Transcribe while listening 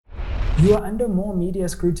You are under more media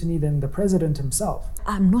scrutiny than the president himself.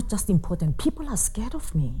 I'm not just important. People are scared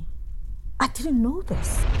of me. I didn't know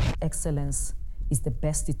this. Excellence is the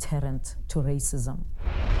best deterrent to racism.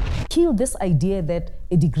 Kill this idea that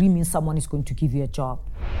a degree means someone is going to give you a job.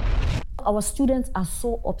 Our students are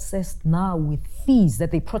so obsessed now with fees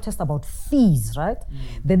that they protest about fees, right?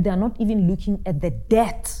 That they are not even looking at the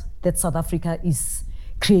debt that South Africa is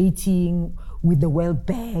creating with the World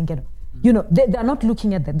Bank. And, they are not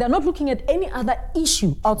looking at that. They're not looking at any other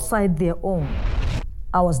issue outside their own.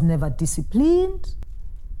 I was never disciplined,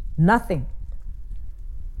 nothing.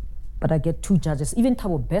 But I get 2 judges. Even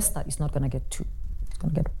Thabo Bester is not going to get 2. He's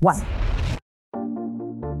going to get 1.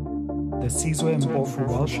 The Sizwe Mpofu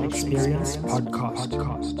Welsh Experience Podcast.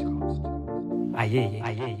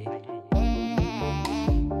 Aye.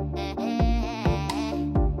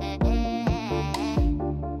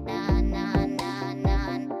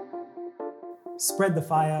 Spread the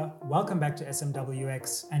fire. Welcome back to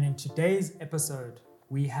SMWX. And in today's episode,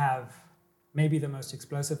 we have maybe the most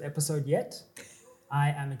explosive episode yet. I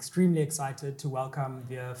am extremely excited to welcome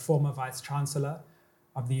the former Vice Chancellor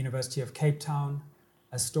of the University of Cape Town,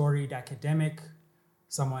 a storied academic,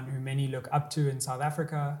 someone who many look up to in South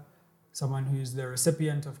Africa, someone who's the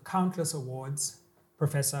recipient of countless awards,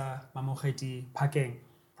 Professor Mamokgethi Phakeng.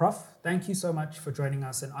 Prof, thank you so much for joining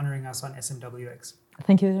us and honoring us on SMWX.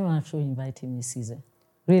 Thank you very much for inviting me, Caesar.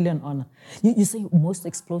 Really an honor. You say most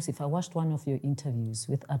explosive. I watched one of your interviews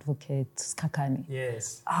with Advocate Skakani.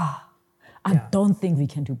 Yes. I don't think we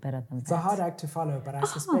can do better than that. It's a hard act to follow, but I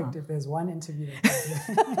suspect if there's one interview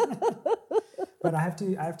that But I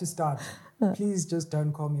have to start. Please just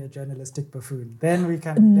don't call me a journalistic buffoon. Then we're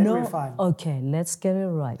fine. Okay, let's get it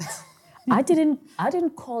right. I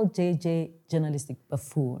didn't call JJ journalistic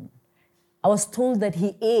buffoon. I was told that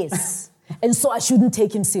he is. And so I shouldn't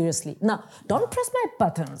take him seriously. Now, don't press my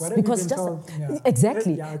buttons because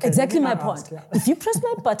exactly my point. Yeah. If you press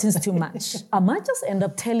my buttons too much, I might just end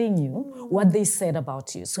up telling you what they said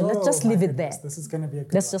about you. So let's just leave it there. This is going to be a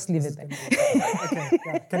good Let's one. just leave it there. Okay,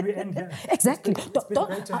 yeah. Can we end here? Exactly.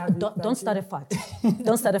 Don't start a fight.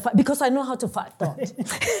 Don't start a fight because I know how to fight. Don't.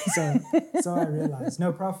 So I realize.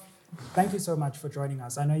 No, Prof, thank you so much for joining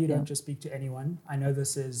us. I know you don't just speak to anyone. I know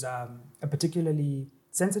this is a particularly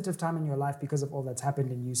sensitive time in your life because of all that's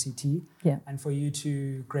happened in UCT. Yeah. And for you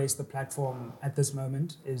to grace the platform at this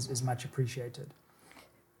moment is much appreciated.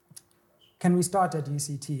 Can we start at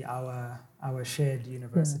UCT, our shared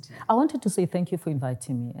university? Yeah. I wanted to say thank you for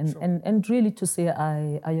inviting me and really to say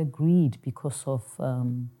I agreed because of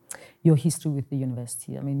your history with the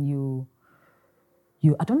university. I mean, you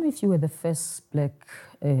I don't know if you were the first black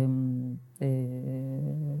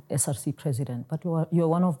SRC president, but you're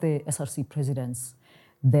one of the SRC presidents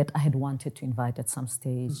that I had wanted to invite at some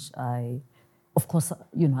stage. Of course,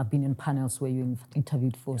 I've been in panels where you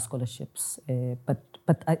interviewed for scholarships, but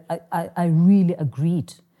I really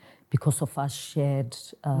agreed because of our shared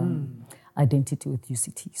identity with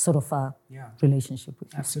UCT, sort of our relationship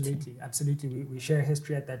with UCT. Absolutely. We share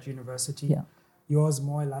history at that university. Yeah. Yours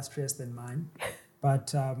more illustrious than mine.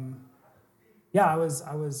 But I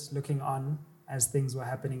was looking on as things were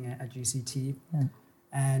happening at UCT. Yeah.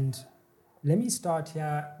 And let me start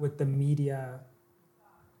here with the media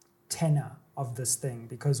tenor of this thing,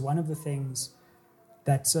 because one of the things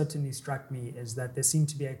that certainly struck me is that there seemed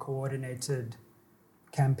to be a coordinated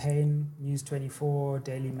campaign, News 24,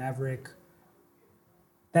 Daily Maverick,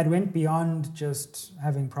 that went beyond just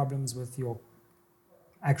having problems with your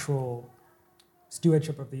actual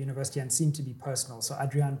stewardship of the university and seemed to be personal. So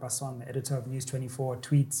Adrian Basson, the editor of News 24,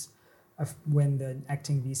 tweets when the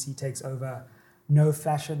acting VC takes over, no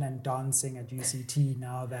fashion and dancing at UCT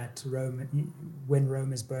now that when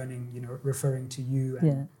Rome is burning, referring to you.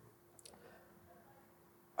 And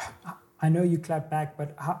I know you clapped back,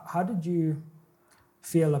 but how did you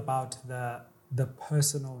feel about the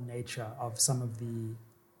personal nature of some of the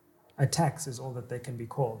attacks, is all that they can be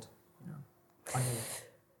called, on you?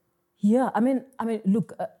 Yeah, I mean,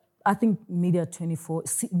 look, I think News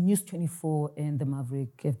 24 and the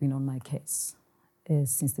Maverick have been on my case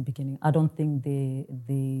since the beginning. I don't think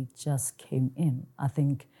they just came in. I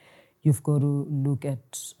think you've got to look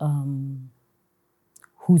at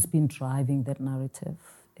who's been driving that narrative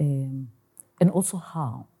and also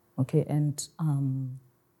how, okay? And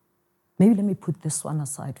maybe let me put this one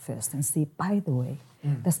aside first and say, by the way,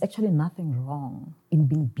 there's actually nothing wrong in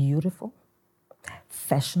being beautiful,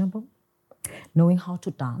 fashionable, knowing how to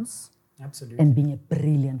dance, absolutely, and being a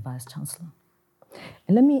brilliant vice chancellor.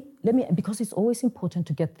 And let me, because it's always important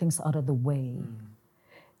to get things out of the way.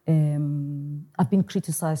 I've been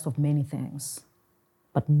criticized of many things,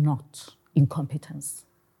 but not incompetence.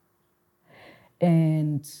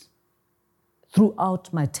 And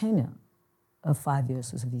throughout my tenure of 5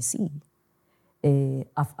 years as a VC,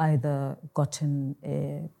 I've either gotten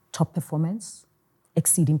top performance,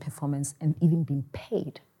 exceeding performance, and even been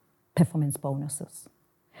paid performance bonuses.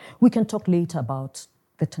 We can talk later about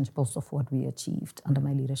the tangibles of what we achieved under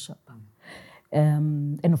my leadership.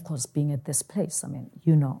 And of course, being at this place, I mean,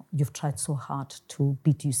 you've tried so hard to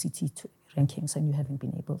beat UCT to rankings and you haven't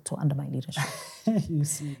been able to under my leadership.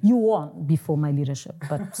 You won before my leadership,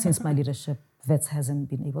 but since my leadership, Vets hasn't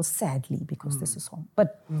been able, sadly, because this is home.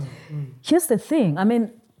 But here's the thing, I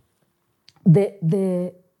mean,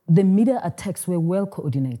 the media attacks were well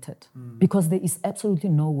coordinated because there is absolutely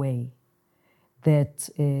no way that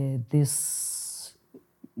this,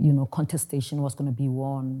 contestation was going to be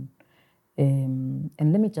won. And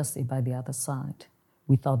let me just say by the other side,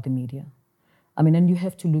 without the media. I mean, and you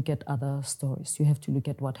have to look at other stories. You have to look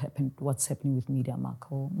at what's happening with Meghan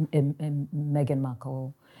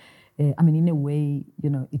Markle. I mean, in a way,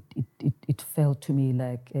 it felt to me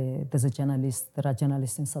like there are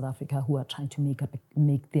journalists in South Africa who are trying to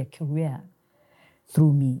make their career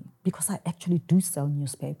through me, because I actually do sell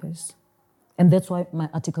newspapers. And that's why my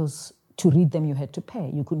articles, to read them, you had to pay.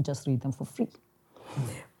 You couldn't just read them for free.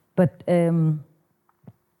 But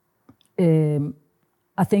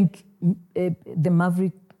I think the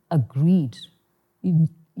Maverick agreed.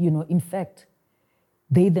 In fact,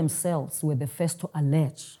 they themselves were the first to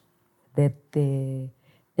allege that the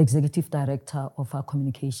executive director of our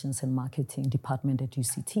communications and marketing department at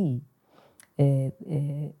UCT,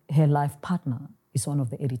 her life partner, is one of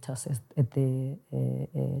the editors at the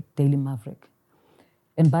Daily Maverick.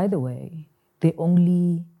 And by the way, they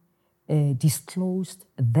only disclosed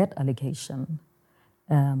that allegation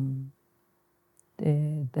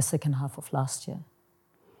the second half of last year.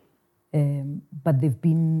 But they've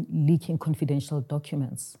been leaking confidential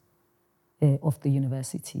documents of the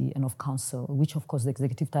university and of council, which of course the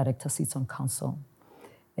executive director sits on council,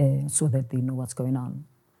 so that they know what's going on.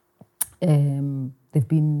 They've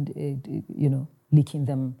been, leaking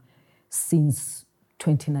them since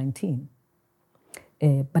 2019.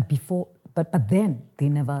 But then they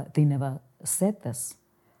never said this.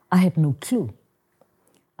 I had no clue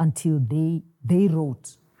until they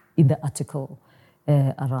wrote in the article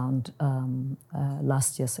around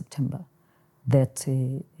last year, September, that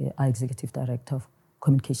our executive director of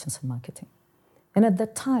communications and marketing. And at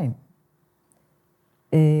that time,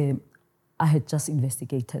 I had just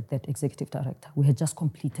investigated that executive director. We had just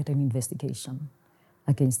completed an investigation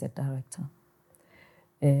against that director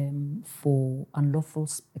for unlawful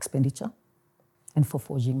expenditure and for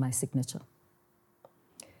forging my signature.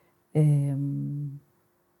 And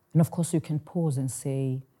of course, you can pause and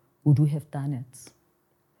say, would we have done it?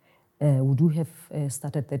 Would you have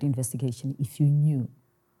started that investigation if you knew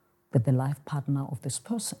that the life partner of this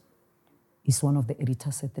person is one of the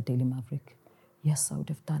editors at the Daily Maverick? Yes, I would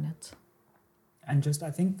have done it. And just, I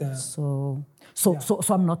think So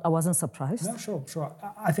I wasn't surprised. No, sure.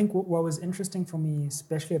 I think what was interesting for me,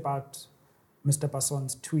 especially about Mr.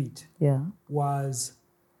 Basson's tweet, was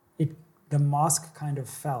the mask kind of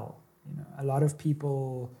fell. A lot of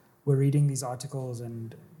people were reading these articles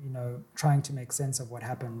and, trying to make sense of what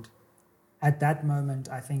happened. At that moment,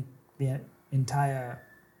 I think the entire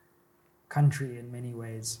country, in many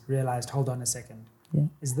ways, realized, hold on a second. Yeah.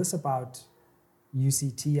 Is this about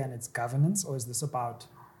UCT and its governance, or is this about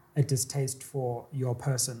a distaste for your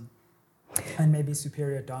person and maybe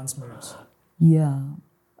superior dance moves? Yeah.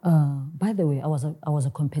 By the way, I was a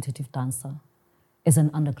competitive dancer as an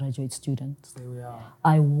undergraduate student. There we are.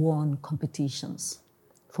 I won competitions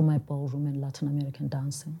for my ballroom and Latin American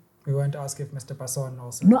dancing. We won't ask if Mr. Basson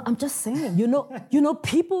also. No, I'm just saying.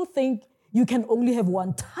 People think you can only have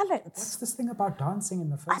one talent. What's this thing about dancing in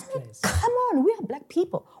the first place? Come on, we are black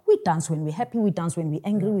people. We dance when we're happy, we dance when we're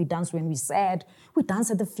angry, we dance when we're sad, we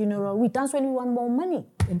dance at the funeral, we dance when we want more money.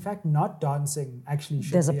 In fact, not dancing actually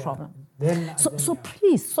should There's be a problem.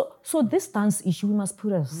 Please. So this dance issue we must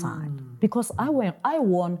put aside because I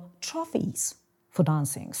won trophies for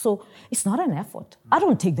dancing. So it's not an effort. I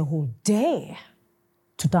don't take the whole day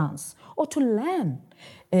to dance or to learn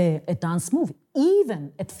a dance move.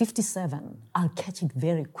 Even at 57, I'll catch it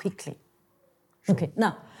very quickly. Sure. Okay,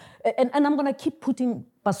 now, and I'm going to keep putting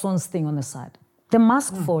Basson's thing on the side. The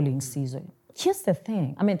mask falling, Caesar. Here's the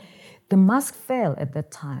thing. I mean, the mask fell at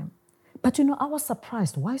that time. But, I was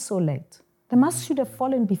surprised. Why so late? The mask should have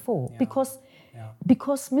fallen before because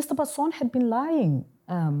Mr. Basson had been lying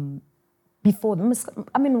before.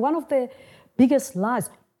 I mean, one of the biggest lies,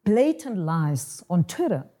 blatant lies on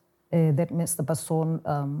Twitter that Mr. Basson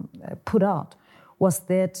put out was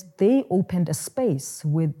that they opened a space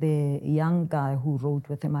with the young guy who wrote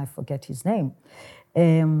with him, I forget his name.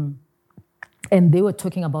 And they were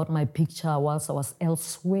talking about my picture whilst I was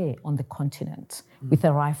elsewhere on the continent with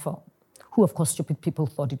a rifle, who, of course, stupid people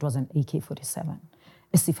thought it was an AK-47,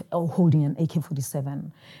 as if holding an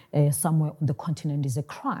AK-47 somewhere on the continent is a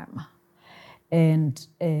crime. And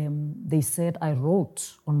they said I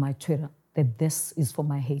wrote on my Twitter that this is for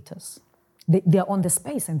my haters. They are on the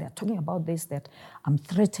space and they're talking about this, that I'm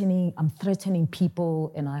threatening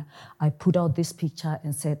people, and I put out this picture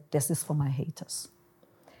and said, this is for my haters.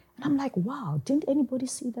 And I'm like, wow, didn't anybody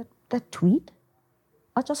see that tweet?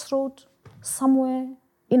 I just wrote somewhere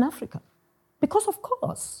in Africa. Because of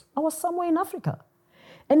course, I was somewhere in Africa.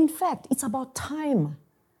 And in fact, it's about time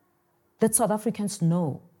that South Africans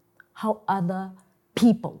know how other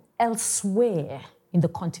people elsewhere in the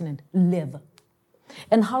continent live.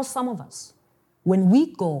 And how some of us, when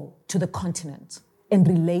we go to the continent and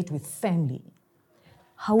relate with family,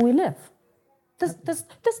 how we live. There's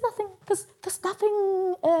nothing.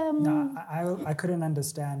 No, I couldn't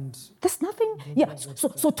understand. There's nothing. Yeah.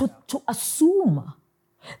 So to assume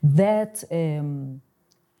that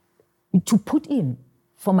to put in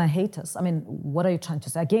for my haters. I mean, what are you trying to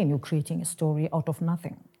say? Again, you're creating a story out of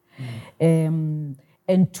nothing, and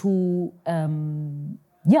to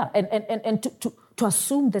to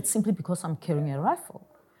assume that simply because I'm carrying a rifle,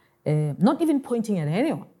 not even pointing at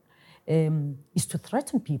anyone, is to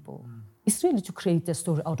threaten people. It's really to create a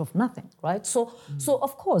story out of nothing, right? So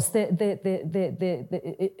of course, Mr.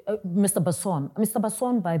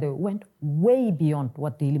 Basson, by the way, went way beyond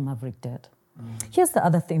what Daily Maverick did. Here's the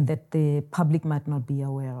other thing that the public might not be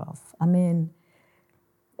aware of. I mean,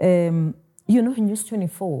 in News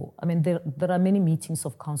 24, I mean, there are many meetings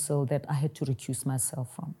of council that I had to recuse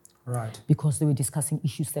myself from. Right. Because they were discussing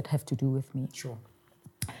issues that have to do with me. Sure.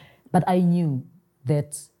 But I knew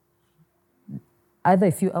that either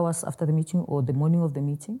a few hours after the meeting or the morning of the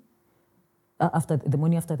meeting, after the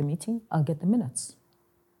meeting, I'll get the minutes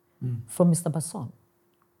from Mr. Basson,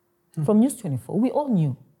 from News 24. We all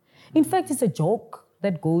knew. In fact, it's a joke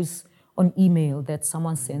that goes on email that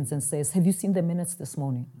someone sends and says, have you seen the minutes this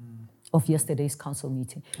morning of yesterday's council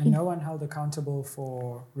meeting? And no one held accountable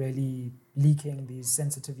for really leaking these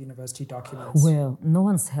sensitive university documents. Well, no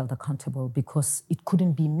one's held accountable because it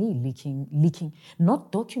couldn't be me leaking,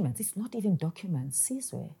 not documents. It's not even documents.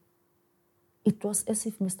 Sizwe. It was as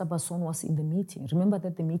if Mr. Basson was in the meeting. Remember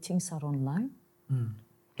that the meetings are online?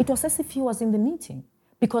 It was as if he was in the meeting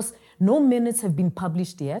because no minutes have been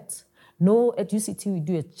published yet. No, at UCT we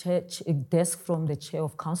do a desk from the chair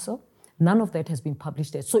of council. None of that has been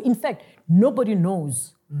published yet. So in fact, nobody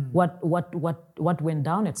knows what went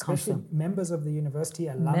down at Especially council. members of the university,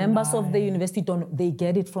 alumni. Members of the university don't. They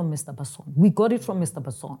get it from Mr. Basson. We got it from Mr.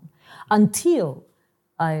 Basson until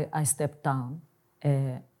I stepped down.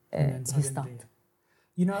 He stopped.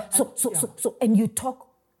 So and you talk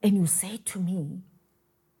and you say to me,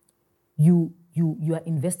 you are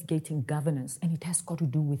investigating governance and it has got to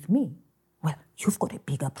do with me. Well, you've got a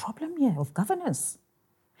bigger problem here of governance.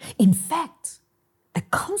 In fact, the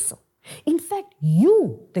council,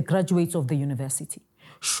 you, the graduates of the university,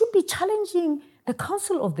 should be challenging the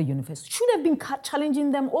council of the university, should have been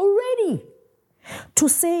challenging them already to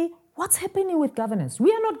say, what's happening with governance?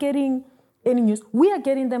 We are not getting any news. We are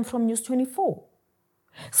getting them from News 24.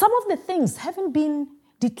 Some of the things haven't been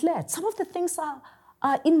declared. Some of the things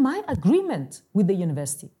are in my agreement with the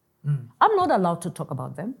university. I'm not allowed to talk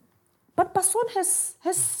about them, but Basson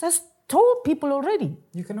has told people already.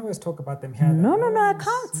 You can always talk about them here. No, I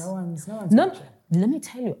can't. No one's watching. Let me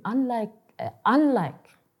tell you, unlike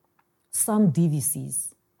some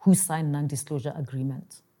DVCs who sign non-disclosure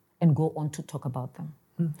agreements and go on to talk about them,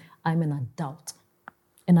 I'm an adult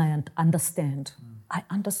and I understand. I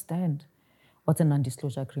understand what's a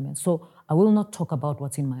non-disclosure agreement. So I will not talk about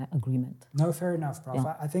what's in my agreement. No, fair enough, Prof.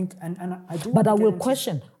 Yeah. I think, and I do. But I will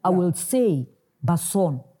question. I will say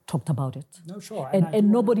Basson talked about it. No, sure.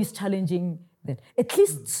 And nobody's challenging that. At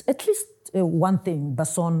least one thing,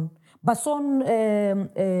 Basson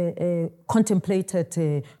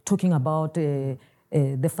contemplated talking about the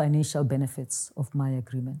financial benefits of my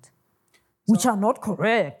agreement, which are not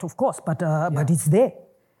correct, of course, but it's there.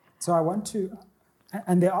 So I want to,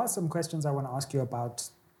 and there are some questions I want to ask you about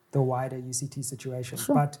the wider UCT situation.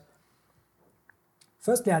 Sure. But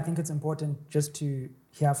firstly, I think it's important just to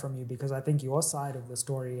hear from you because I think your side of the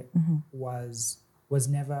story was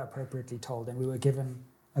never appropriately told, and we were given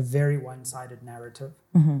a very one-sided narrative,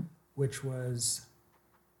 which was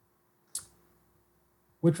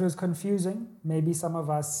confusing. Maybe some of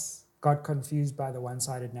us got confused by the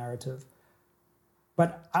one-sided narrative.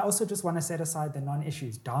 But I also just want to set aside the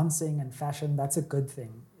non-issues. Dancing and fashion, that's a good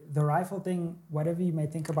thing. The rifle thing, whatever you may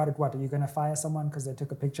think about it, what, are you going to fire someone because they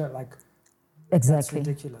took a picture? Like, Exactly. that's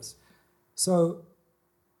ridiculous. So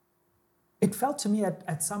it felt to me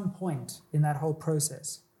at some point in that whole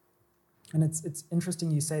process, and it's interesting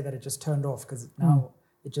you say that it just turned off, because now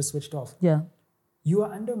it just switched off. Yeah. You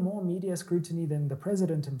are under more media scrutiny than the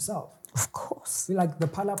president himself. Of course. Like the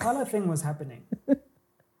Pala Pala thing was happening.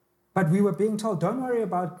 But we were being told, don't worry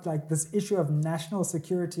about like this issue of national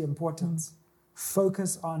security importance.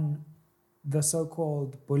 Focus on the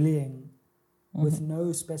so-called bullying with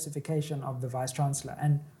no specification of the vice chancellor.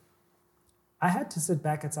 And I had to sit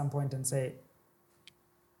back at some point and say,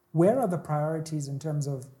 where are the priorities in terms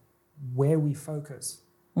of where we focus?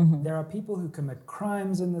 There are people who commit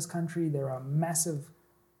crimes in this country. There are massive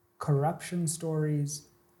corruption stories.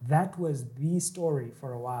 That was the story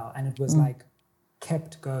for a while, and it was like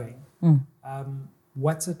kept going.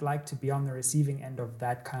 What's it like to be on the receiving end of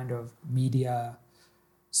that kind of media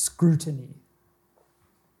scrutiny?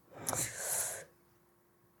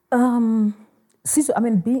 Siso, I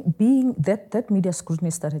mean, being that media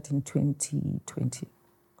scrutiny started in 2020.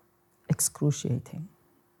 Excruciating.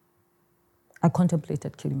 I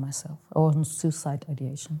contemplated killing myself. I was on suicide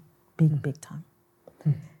ideation, big time.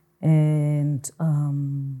 And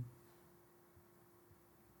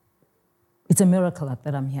it's a miracle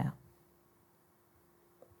that I'm here.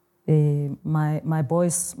 My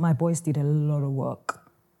boys did a lot of work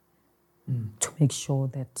to make sure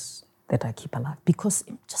that I keep alive. Because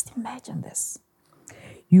just imagine this: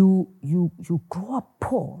 you grow up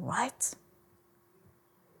poor, right?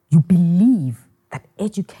 You believe that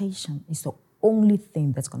education is the only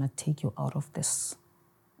thing that's going to take you out of this.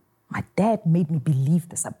 My dad made me believe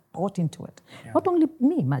this. I bought into it. Yeah. Not only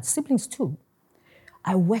me, my siblings too.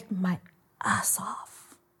 I worked my ass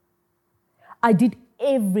off. I did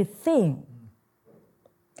everything.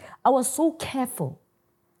 I was so careful.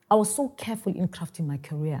 I was so careful in crafting my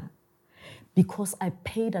career because I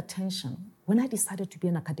paid attention. When I decided to be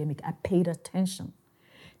an academic, I paid attention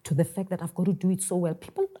to the fact that I've got to do it so well.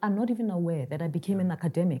 People are not even aware that I became an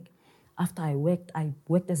academic. After I worked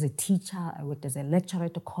as a teacher, I worked as a lecturer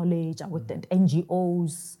at a college, I worked at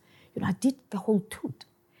NGOs. You know, I did the whole toot.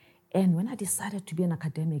 And when I decided to be an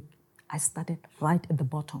academic, I started right at the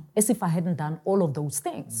bottom, as if I hadn't done all of those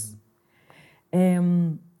things.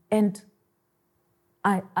 And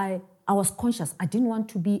I was conscious. I didn't want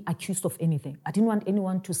to be accused of anything. I didn't want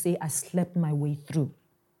anyone to say I slept my way through.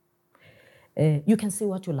 You can say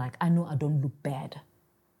what you like. I know I don't look bad.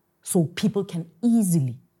 So people can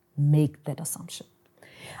easily make that assumption.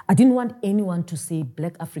 I didn't want anyone to say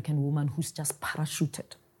black African woman who's just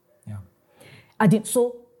parachuted. Yeah. I did.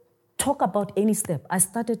 So talk about any step. I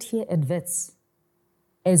started here at Wits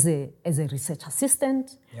as a research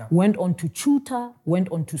assistant, went on to tutor, went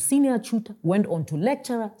on to senior tutor, went on to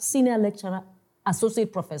lecturer, senior lecturer,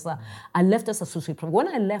 associate professor. I left as associate professor. When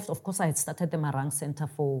I left, of course, I had started the Marang Center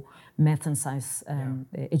for Math and Science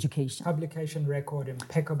Education. Publication record,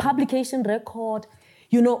 impeccable. Publication record.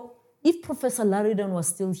 You know, if Professor Laridon was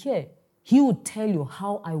still here, he would tell you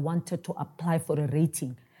how I wanted to apply for a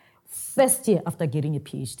rating first year after getting a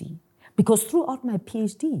PhD. Because throughout my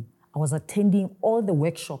PhD, I was attending all the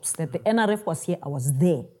workshops that the NRF was here. I was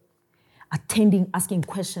there, attending, asking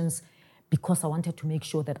questions, because I wanted to make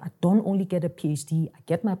sure that I don't only get a PhD, I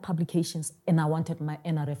get my publications, and I wanted my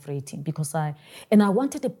NRF rating and I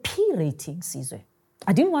wanted a P rating, Sizwe.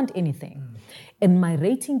 I didn't want anything. And my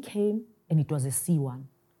rating came, and it was a C1.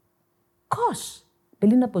 Gosh,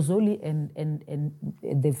 Belinda Bozzoli and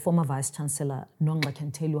the former Vice Chancellor, Nongla,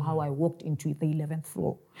 can tell you how I walked into the 11th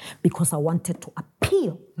floor because I wanted to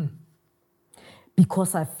appeal.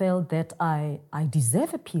 Because I felt that I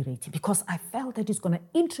deserve a P rating, because I felt that it's going to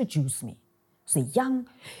introduce me as a young,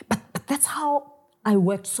 but that's how I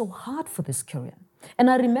worked so hard for this career. And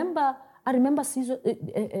I remember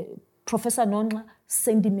Professor Nongla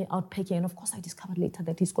sending me out packing, and of course I discovered later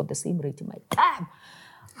that he's got the same rating. My damn,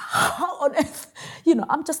 how on earth? You know,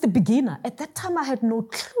 I'm just a beginner. At that time, I had no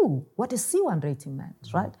clue what a C1 rating meant,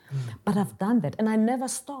 right? But I've done that, and I never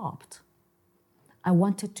stopped. I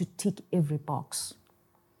wanted to tick every box.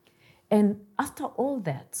 And after all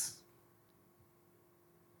that,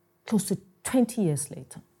 close to 20 years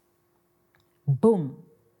later, boom,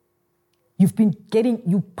 you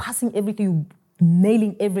passing everything, you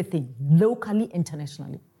nailing everything, locally,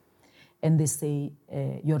 internationally. And they say,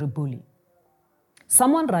 you're a bully.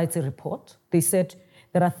 Someone writes a report. They said,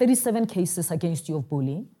 there are 37 cases against you of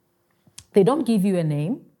bullying. They don't give you a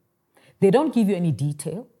name. They don't give you any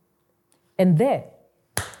detail. And there,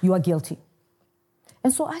 you are guilty.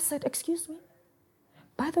 And so I said, excuse me,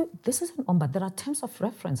 By the way, this is an ombud. There are terms of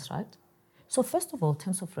reference, right? So first of all,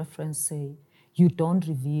 terms of reference say you don't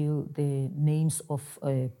reveal the names of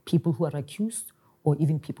people who are accused or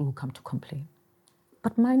even people who come to complain.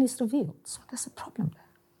 But mine is revealed, so there's a problem there.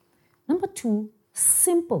 Number two,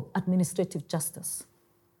 simple administrative justice.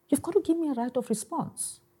 You've got to give me a right of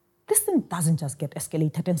response. This thing doesn't just get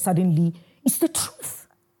escalated and suddenly it's the truth.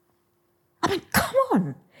 I mean, come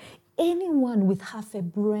on. Anyone with half a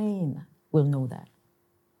brain will know that.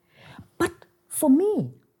 But for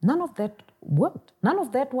me, none of that worked. None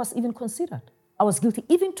of that was even considered. I was guilty.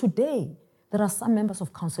 Even today, there are some members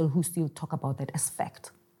of council who still talk about that as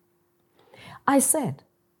fact. I said,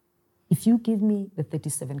 if you give me the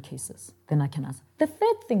 37 cases, then I can answer. The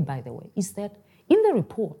third thing, by the way, is that in the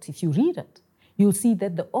report, if you read it, you'll see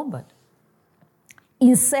that the ombudsman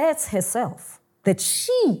inserts herself that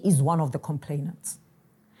she is one of the complainants.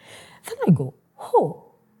 Then I go, oh,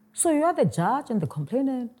 so you are the judge and the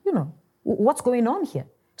complainant, what's going on here?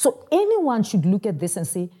 So anyone should look at this and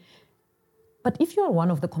say, but if you are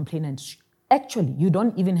one of the complainants, actually, you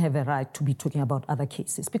don't even have a right to be talking about other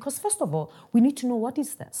cases. Because first of all, we need to know what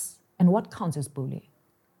is this and what counts as bullying.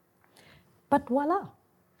 But voila.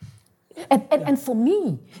 And for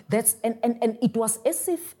me, that's, and it was as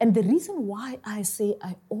if, and the reason why I say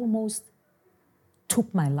I almost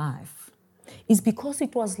took my life is because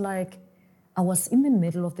it was like I was in the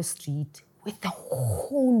middle of the street with the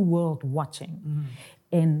whole world watching,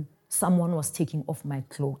 and someone was taking off my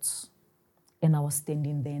clothes, and I was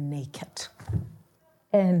standing there naked.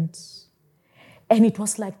 And it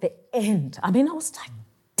was like the end. I mean, I was like,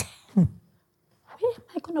 damn, where am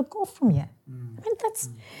I going to go from here? I mean,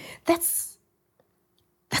 that's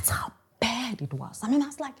how bad it was. I mean, I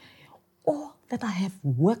was like, all that I have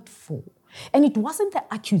worked for. And it wasn't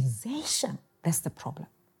the accusation that's the problem.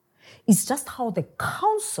 It's just how the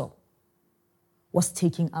council was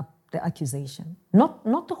taking up the accusation.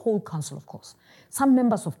 Not the whole council, of course. Some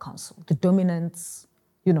members of council, the dominants,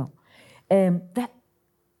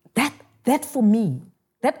 that for me,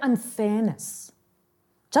 that unfairness,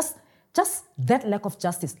 just that lack of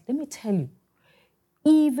justice, let me tell you,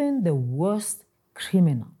 even the worst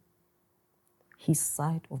criminal, his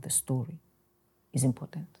side of the story is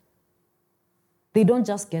important. They don't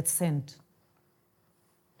just get sent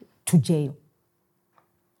to jail.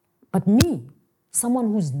 But me,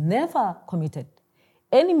 someone who's never committed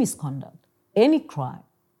any misconduct, any crime,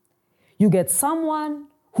 you get someone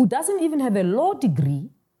who doesn't even have a law degree,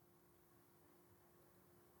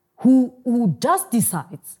 who just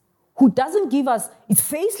decides, who doesn't give us, it's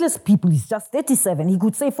faceless people, he's just 37, he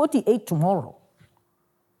could say 48 tomorrow,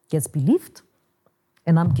 gets believed,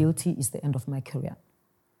 and I'm guilty is the end of my career.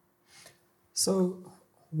 So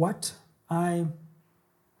what I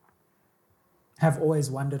have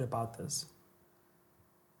always wondered about this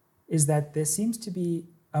is that there seems to be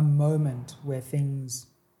a moment where things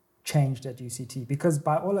changed at UCT, because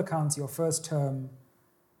by all accounts, your first term,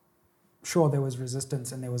 sure, there was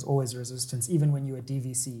resistance and there was always resistance, even when you were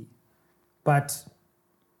DVC, but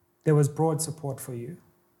there was broad support for you.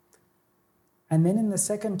 And then in the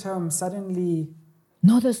second term, suddenly...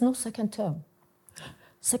 No, there's no second term.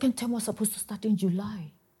 Second term was supposed to start in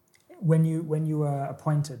July. When you were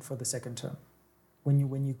appointed for the second term, when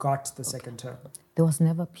you got the second term. There was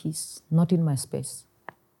never peace, not in my space.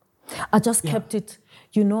 I just kept it.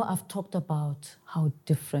 I've talked about how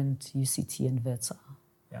different UCT and VETS are.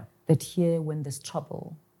 Yeah. That here, when there's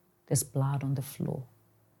trouble, there's blood on the floor.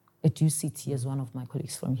 At UCT, as one of my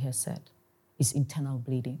colleagues from here said, is internal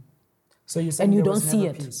bleeding. So you're saying and you there don't was see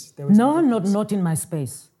never it. Peace. There was Not in my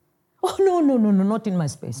space. Oh, no, not in my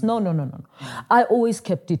space. No. I always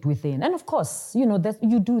kept it within. And of course, that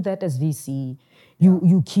you do that as VC.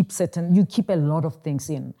 You keep a lot of things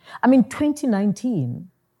in. I mean, 2019,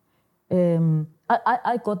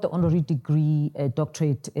 I got the honorary degree,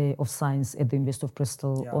 doctorate of science at the University of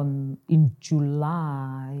Bristol in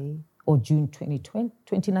July or June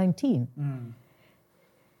 2019.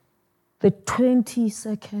 The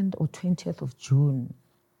 22nd or 20th of June,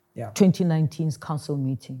 2019's council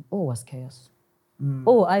meeting, was chaos.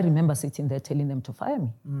 I remember sitting there telling them to fire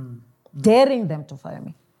me, daring them to fire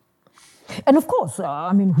me. And of course,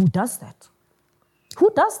 who does that?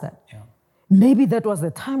 Who does that? Yeah. Maybe that was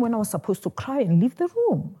the time when I was supposed to cry and leave the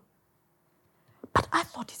room. But I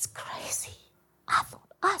thought it's crazy.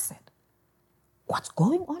 I said, what's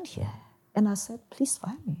going on here? And I said, please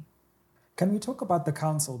fire me. Can we talk about the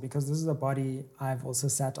council? Because this is a body I've also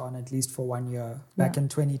sat on at least for 1 year, back in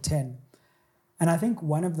 2010. And I think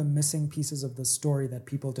one of the missing pieces of the story that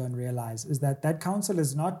people don't realize is that council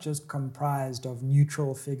is not just comprised of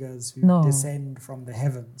neutral figures who descend from the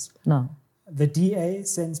heavens. No. The DA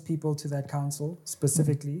sends people to that council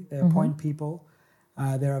specifically. They appoint people.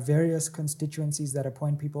 There are various constituencies that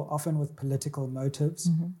appoint people, often with political motives.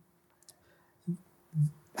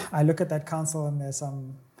 I look at that council and there's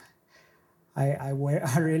some... I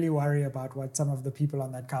really worry about what some of the people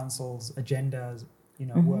on that council's agendas,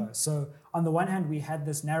 were. So on the one hand, we had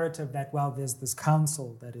this narrative that, well, there's this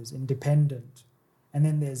council that is independent, and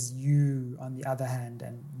then there's you on the other hand,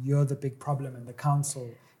 and you're the big problem, and the council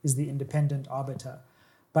is the independent arbiter.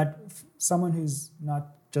 But someone who's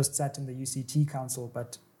not just sat in the UCT council,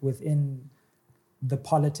 but within the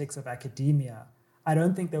politics of academia, I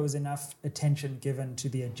don't think there was enough attention given to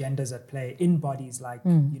the agendas at play in bodies like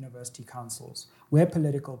university councils, where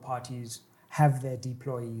political parties have their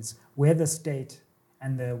deployees, where the state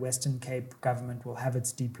and the Western Cape government will have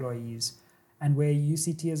its deployees, and where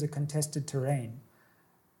UCT is a contested terrain.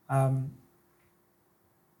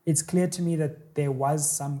 It's clear to me that there was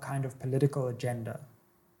some kind of political agenda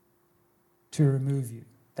to remove you,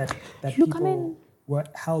 that people were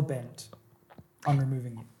hell-bent on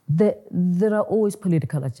removing you. There are always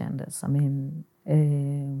political agendas.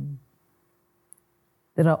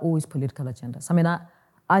 There are always political agendas.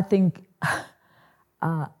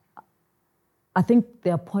 I think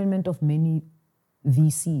the appointment of many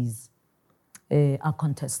VCs are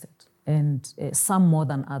contested, and some more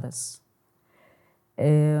than others.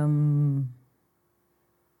 I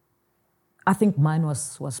think mine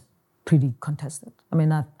was pretty contested.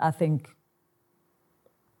 I think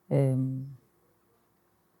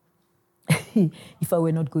if I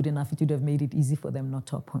were not good enough, it would have made it easy for them not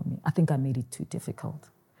to appoint me. I think I made it too difficult.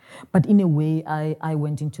 But in a way, I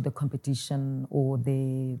went into the competition or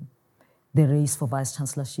the race for vice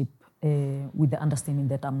chancellorship with the understanding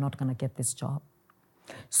that I'm not going to get this job.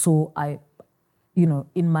 So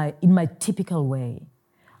in my typical way,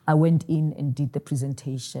 I went in and did the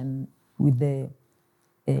presentation with the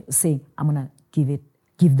saying, I'm going to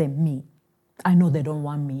give them me. I know they don't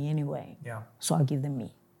want me anyway, so I'll give them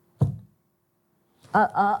me.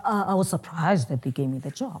 I was surprised that they gave me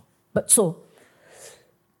the job. But so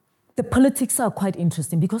the politics are quite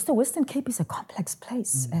interesting because the Western Cape is a complex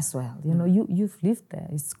place as well. You've lived there.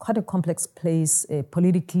 It's quite a complex place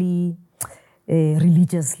politically,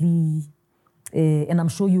 religiously, and I'm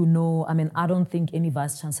sure you know, I don't think any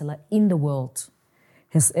vice chancellor in the world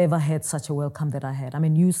has ever had such a welcome that I had.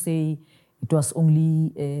 You say it was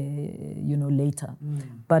only, later.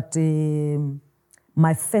 But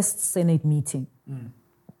my first Senate meeting,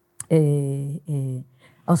 I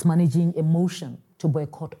was managing a motion to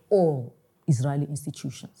boycott all Israeli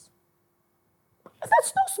institutions.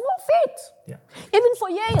 That's no small feat. Yeah. Even for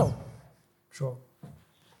Yale. Sure.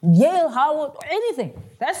 Yale, Howard, anything.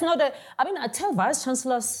 That's not I tell vice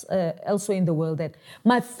chancellors elsewhere in the world that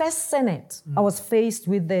my first Senate, I was faced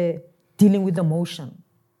with dealing with the motion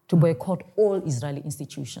to boycott all Israeli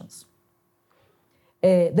institutions.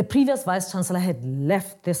 The previous vice chancellor had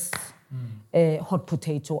left this hot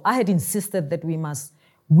potato. I had insisted that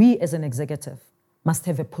we as an executive must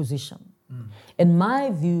have a position. And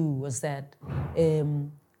my view was that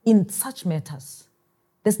in such matters,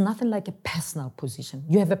 there's nothing like a personal position.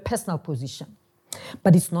 You have a personal position,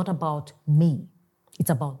 but it's not about me.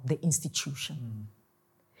 It's about the institution.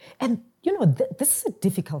 And, this is a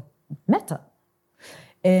difficult matter.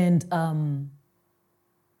 And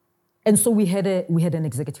so we had an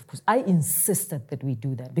executive position. I insisted that we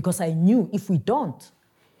do that because I knew if we don't,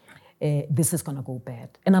 this is going to go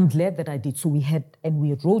bad. And I'm glad that I did. So we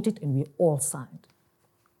wrote it and we all signed.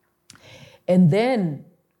 And then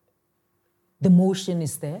the motion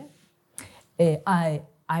is there. I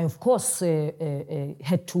of course,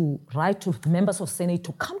 had to write to members of Senate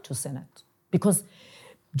to come to Senate because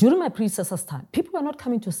during my predecessor's time, people were not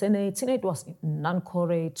coming to Senate. Senate was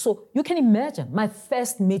non-quorate. So you can imagine my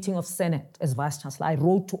first meeting of Senate as Vice Chancellor, I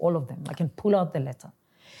wrote to all of them. I can pull out the letter.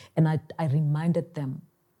 And I reminded them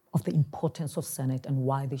of the importance of Senate and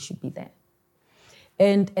why they should be there.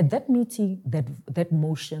 And at that meeting, that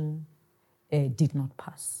motion did not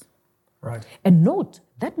pass. Right. And note,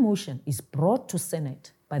 that motion is brought to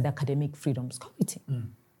Senate by the Academic Freedoms Committee.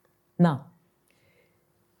 Now,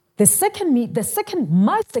 my second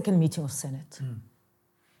meeting of Senate,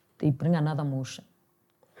 they bring another motion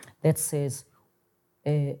that says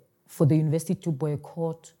for the university to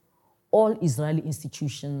boycott all Israeli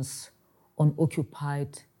institutions on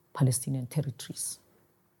occupied Palestinian territories.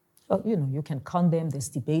 Well, you can count them. There's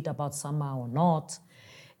debate about some or not.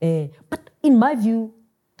 But in my view,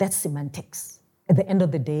 that's semantics. At the end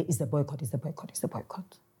of the day, is the boycott.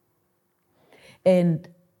 And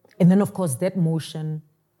then, of course, that motion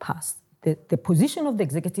passed. The position of the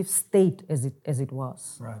executive stayed as it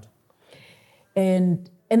was. Right. And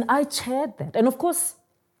I chaired that. And of course,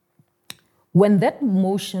 when that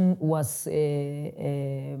motion was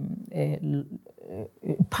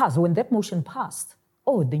passed,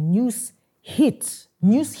 the news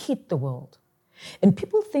hit the world. And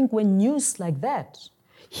people think when news like that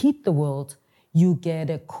hit the world, you get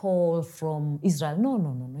a call from Israel.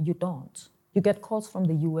 No, you don't. You get calls from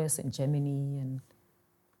the US and Germany and,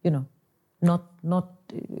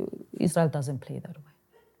 Israel doesn't play that way.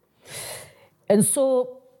 And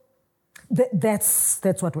so that's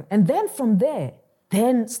what, and then from there,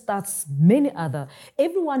 then starts many other,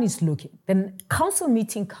 everyone is looking. Then council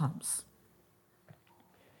meeting comes.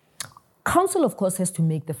 Council, of course, has to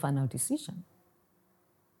make the final decision.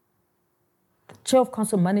 The chair of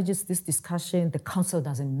council manages this discussion. The council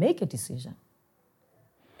doesn't make a decision.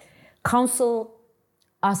 Council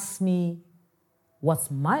asks me, what's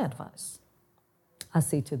my advice? I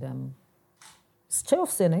say to them, as chair of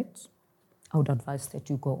Senate, I would advise that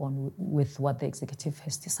you go on with what the executive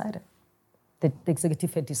has decided. The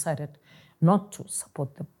executive had decided not to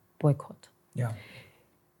support the boycott. Yeah.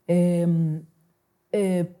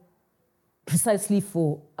 Precisely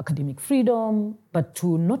for academic freedom, but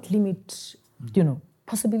to not limit,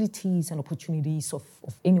 possibilities and opportunities of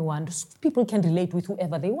anyone. People can relate with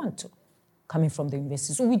whoever they want to, coming from the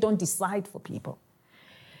university. So we don't decide for people.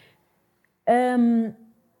 But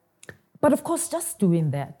of course, just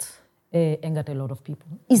doing that angered a lot of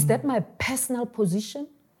people. Is that my personal position?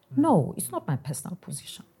 No, it's not my personal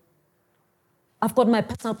position. I've got my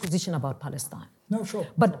personal position about Palestine. No, sure.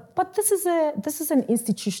 But this is an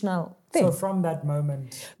institutional thing. So from that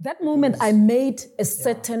moment... I made a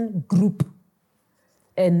certain group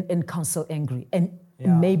in council angry, and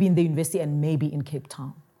maybe in the university and maybe in Cape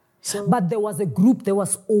Town. But there was a group that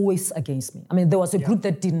was always against me. I mean, there was a group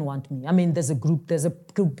that didn't want me. I mean, there's a group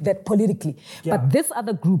that politically. Yeah. But this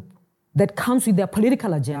other group that comes with their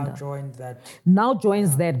political agenda now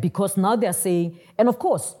joins that because now they're saying, and of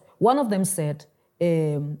course, one of them said,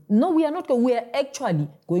 no, we are not going. We are actually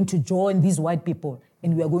going to join these white people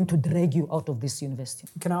and we are going to drag you out of this university.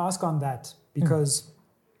 Can I ask on that? Because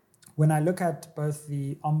when I look at both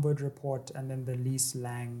the Ombudsman report and then the Lise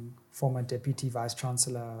Lang, former Deputy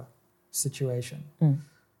Vice-Chancellor situation,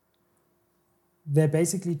 there are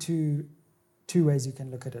basically two ways you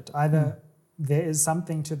can look at it. Either there is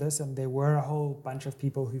something to this and there were a whole bunch of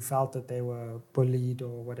people who felt that they were bullied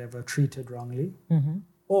or whatever, treated wrongly,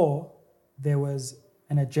 or there was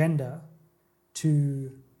an agenda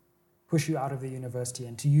to push you out of the university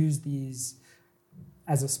and to use these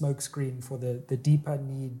as a smokescreen for the deeper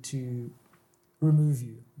need to remove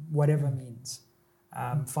you, whatever means.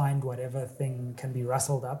 Find whatever thing can be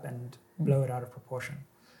rustled up and blow it out of proportion.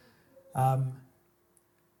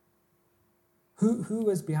 Who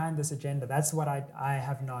was behind this agenda? That's what I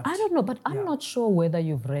have not... I don't know, but I'm not sure whether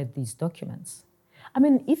you've read these documents. I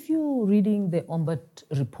mean, if you're reading the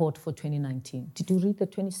Ombudsman report for 2019, did you read the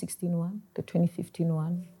 2016 one, the 2015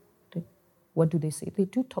 one? What do they say? They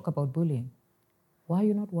do talk about bullying. Why are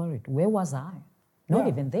you not worried? Where was I? Not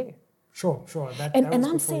even there. Sure. That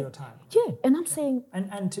was before your time. Yeah, and I'm saying...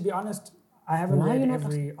 And to be honest, I haven't read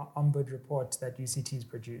every Ombudsman report that UCT's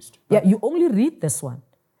produced. Yeah, you only read this one.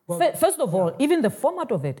 Well, first of all, even the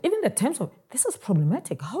format of it, even the terms of it, this is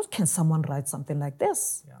problematic. How can someone write something like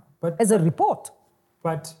this as a report?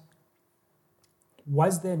 But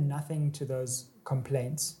was there nothing to those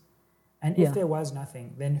complaints? And if there was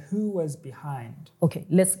nothing, then who was behind? Okay,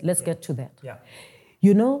 let's get to that. Yeah.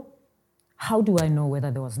 You know, how do I know whether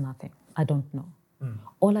there was nothing? I don't know.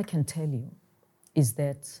 All I can tell you is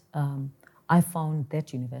that I found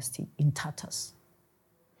that university in tatters.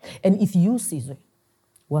 And if you, Sizwe,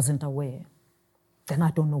 wasn't aware, then I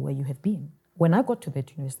don't know where you have been. When I got to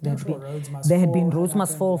that university, there had been roads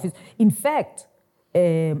must fall. In fact,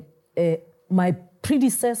 my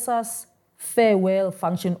predecessor's farewell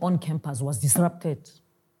function on campus was disrupted.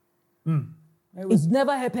 It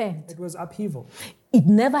never happened. It was upheaval. It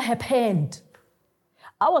never happened.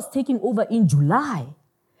 I was taking over in July.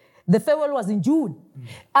 The farewell was in June.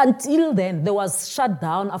 Until then, there was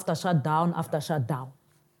shutdown after shutdown after shutdown.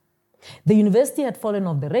 The university had fallen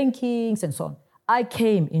off the rankings and so on. I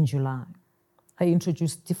came in July. I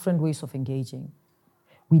introduced different ways of engaging.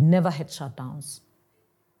 We never had shutdowns.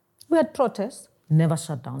 We had protests, never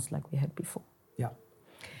shutdowns like we had before. Yeah.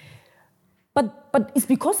 But it's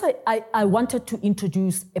because I wanted to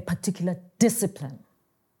introduce a particular discipline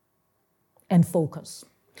and focus.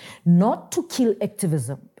 Not to kill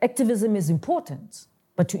activism. Activism is important,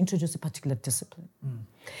 but to introduce a particular discipline.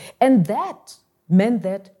 And that meant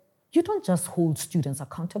that you don't just hold students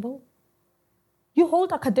accountable. You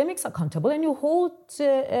hold academics accountable and you hold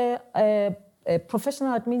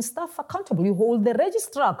professional admin staff accountable. You hold the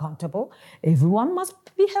registrar accountable. Everyone must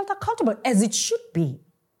be held accountable, as it should be.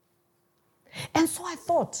 And so I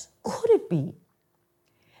thought, could it be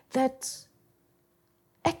that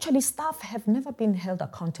actually staff have never been held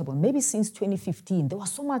accountable? Maybe since 2015, there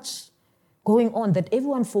was so much going on that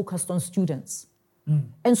everyone focused on students.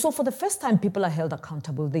 And so for the first time, people are held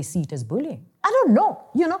accountable. They see it as bullying. I don't know,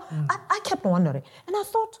 I kept wondering. And I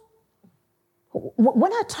thought,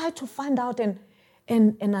 when I tried to find out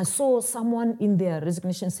and I saw someone in their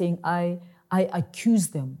resignation saying, I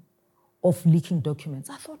accused them of leaking documents,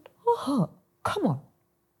 I thought, oh, come on.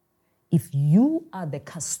 If you are the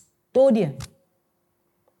custodian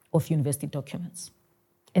of university documents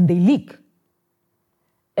and they leak,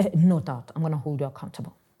 no doubt, I'm going to hold you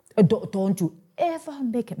accountable. Don't you ever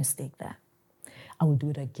make a mistake there. I will do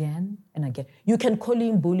it again and again. You can call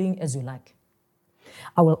him bullying as you like.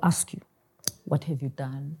 I will ask you, what have you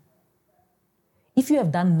done? If you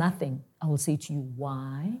have done nothing, I will say to you,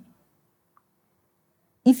 why?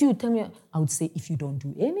 If you tell me, I would say, if you don't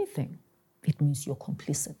do anything, it means you're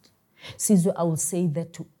complicit. Sizwe, I will say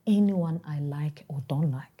that to anyone I like or don't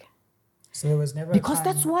like. So there was never because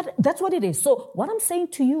that's what it is. So what I'm saying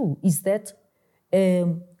to you is that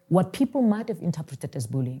what people might have interpreted as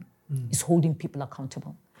bullying is holding people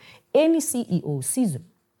accountable. Any CEO, Sizwe,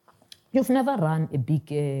 you've never run a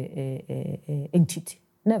big entity,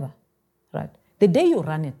 never, right? The day you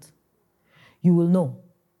run it, you will know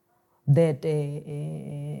that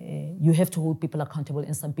you have to hold people accountable,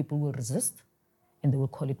 and some people will resist, and they will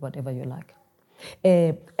call it whatever you like.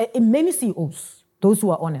 Many CEOs, those who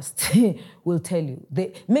are honest, will tell you,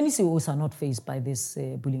 many CEOs are not faced by this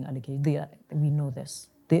bullying allegation. We know this.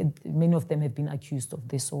 Many of them have been accused of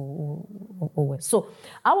this or worse. So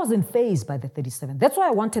I wasn't fazed by the 37. That's why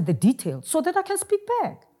I wanted the details, so that I can speak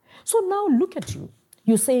back. So now look at you.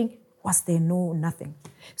 You're saying, was there nothing?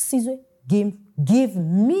 Sizwe, give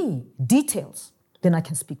me details, then I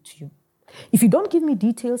can speak to you. If you don't give me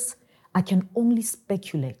details, I can only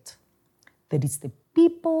speculate that it's the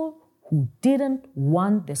people who didn't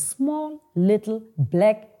want the small, little,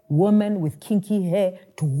 black woman with kinky hair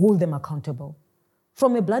to hold them accountable.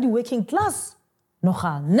 From a bloody working class.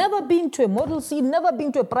 Noha, never been to a model scene, never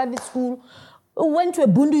been to a private school, went to a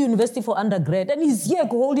Bundu University for undergrad, and he's here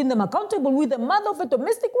holding them accountable with the mother of a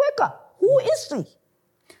domestic worker. Who is she?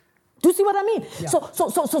 Do you see what I mean? Yeah.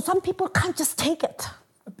 So some people can't just take it.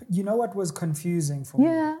 You know what was confusing for me?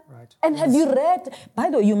 Right. And have you read, by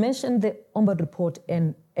the way, you mentioned the Ombud report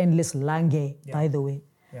and Endless Lange, by the way.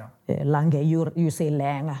 Yeah. Lange, you say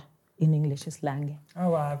Lange. In English, it's Lange. Oh,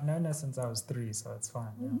 well, I've known her since I was 3, so it's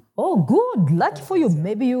fine. Yeah. Oh, good. Lucky for you.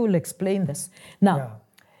 Maybe you will explain this. Now,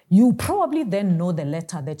 you probably then know the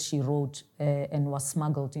letter that she wrote and was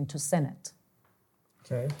smuggled into Senate.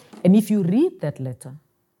 Okay. And if you read that letter,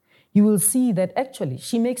 you will see that actually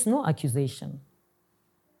she makes no accusation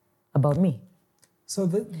about me. So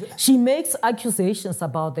she makes accusations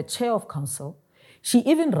about the chair of council. She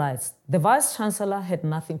even writes, the vice-chancellor had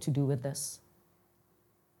nothing to do with this.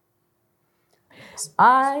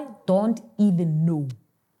 I don't even know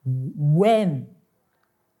when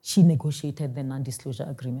she negotiated the non-disclosure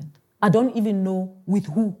agreement. I don't even know with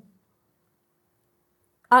who.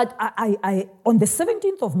 On the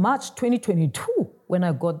 17th of March 2022, when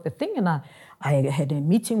I got the thing, and I had a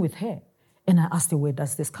meeting with her, and I asked her, where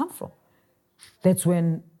does this come from? That's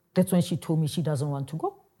when she told me she doesn't want to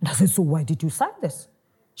go. And I said, so why did you sign this?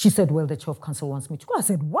 She said, well, the chair of council wants me to go. I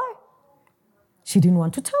said, why? She didn't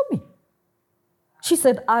want to tell me. She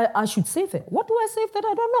said, I should save it. What do I save that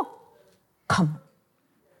I don't know? Come on.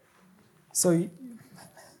 So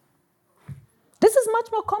this is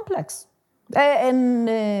much more complex. And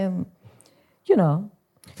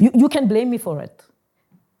you can blame me for it.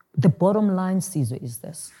 The bottom line, Sizwe, is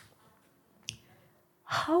this.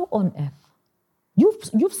 How on earth?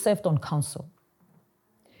 You've served on council,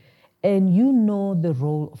 and you know the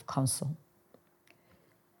role of council.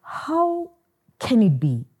 How can it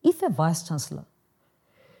be, if a vice-chancellor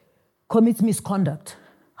commits misconduct,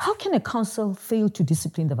 how can a council fail to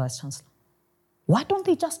discipline the vice-chancellor? Why don't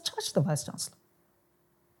they just charge the vice-chancellor?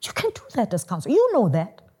 You can do that as council. You know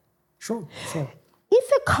that. Sure.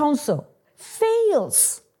 If a council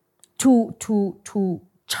fails to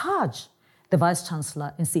charge the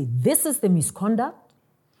vice-chancellor and say, this is the misconduct,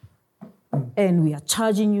 and we are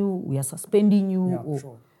charging you, we are suspending you,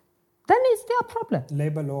 then it's their problem.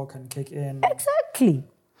 Labor law can kick in. Exactly.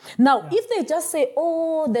 Now, if they just say,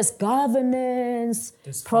 there's governance,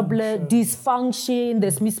 dysfunction,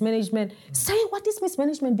 there's mismanagement, say what is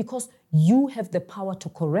mismanagement, because you have the power to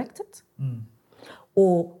correct it,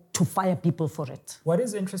 or to fire people for it. What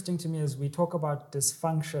is interesting to me is we talk about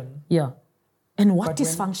dysfunction. Yeah. And what But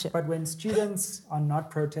dysfunction? but when students are not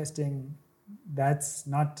protesting, that's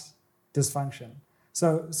not dysfunction.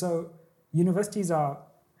 So universities are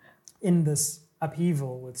in this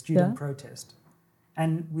upheaval with student protest.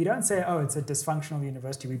 And we don't say, oh, it's a dysfunctional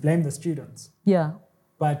university. We blame the students. Yeah.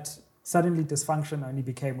 But suddenly dysfunction only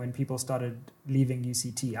became when people started leaving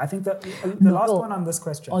UCT. I think that the last one on this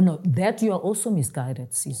question. Oh, no, that you are also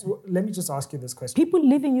misguided, Caesar. Let me just ask you this question. People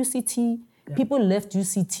leaving UCT, people left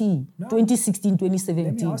UCT 2016,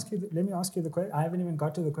 2017. Let me ask you the question. I haven't even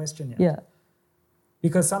got to the question yet. Yeah.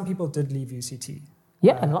 Because some people did leave UCT.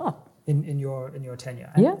 Yeah, a lot. In your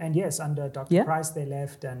tenure. And yes, under Dr. Price they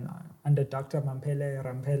left, and under Dr.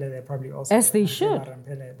 Rampele they probably also as they should.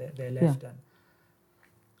 They left.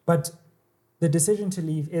 But the decision to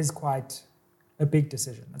leave is quite a big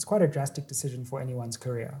decision. It's quite a drastic decision for anyone's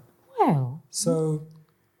career. Well. So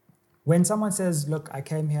when someone says, look, I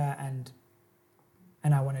came here and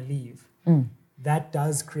I want to leave, that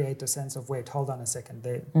does create a sense of, wait, hold on a second.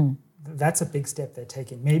 That's a big step they're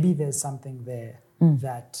taking. Maybe there's something there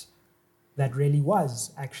that really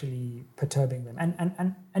was actually perturbing them.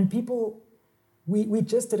 And people, we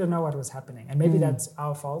just didn't know what was happening. And maybe that's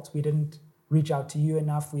our fault. We didn't reach out to you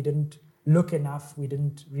enough. We didn't look enough. We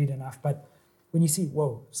didn't read enough. But when you see,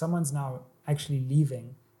 whoa, someone's now actually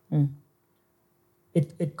leaving,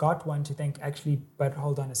 it got one to think, actually, but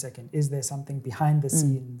hold on a second. Is there something behind the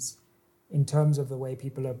scenes in terms of the way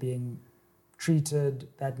people are being treated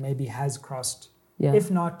that maybe has crossed,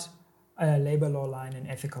 if not a labor law line, an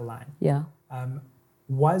ethical line? Yeah.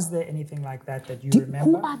 Was there anything like that you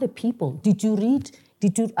remember? Who are the people? Did you read?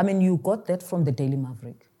 You got that from the Daily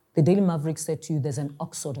Maverick. The Daily Maverick said to you, there's an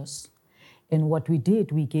exodus. And what we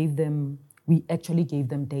did, we actually gave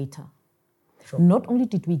them data. Sure. Not only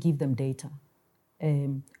did we give them data,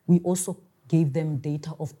 we also gave them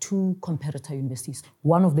data of 2 competitor universities,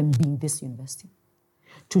 one of them being this university,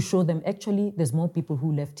 to show them actually there's more people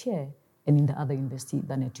who left here and in the other university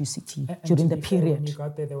than at UCT during the period. When you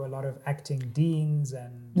got there were a lot of acting deans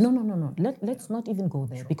and... No. Let's not even go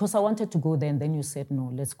there, because I wanted to go there and then you said,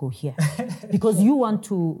 no, let's go here. Because you want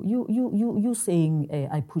to, you saying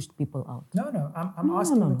I pushed people out. No, I'm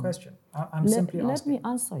asking the question. I'm simply asking. Let me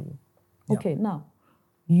answer you. Okay, now,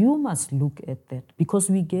 you must look at that,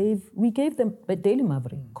 because we gave them a Daily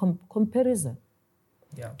Maverick comparison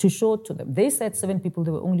to show to them. They said 7 people,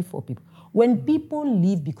 there were only 4 people. When people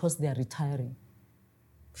leave because they are retiring,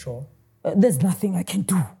 sure, there's nothing I can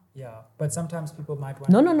do. Yeah, but sometimes people might want.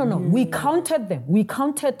 No. We counted them. We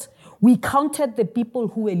counted the people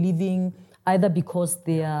who were leaving either because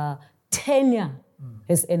their tenure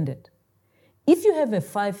has ended. If you have a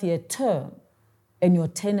 5-year term and your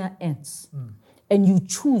tenure ends, and you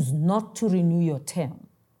choose not to renew your term,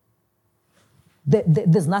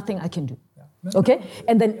 there's nothing I can do. Yeah. Okay?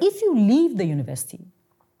 And then if you leave the university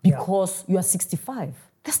because you are 65,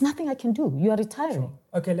 there's nothing I can do. You are retiring. Sure.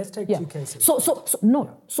 Okay, let's take 2 cases.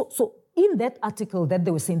 So in that article that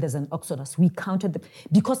they were saying there's an exodus, we counted them,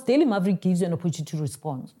 because Daily Maverick gives you an opportunity to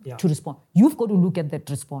respond. You've got to look at that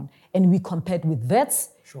response. And we compared with vets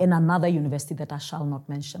in another university that I shall not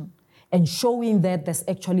mention, and showing that there's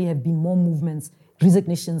actually have been more movements,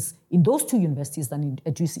 resignations in those 2 universities than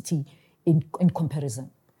at UCT in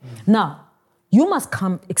comparison. Now, you must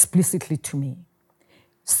come explicitly to me.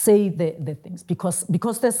 Say the things,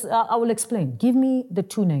 because there's, I will explain. Give me the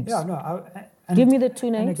 2 names. Give me the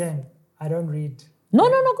 2 names. And again, I don't read. No,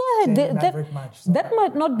 go ahead. That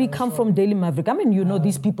might not be come from Daily Maverick. I mean, you know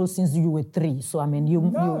these people since you were 3. So, I mean, you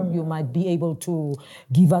might be able to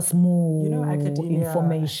give us more academia,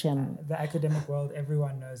 information. The academic world,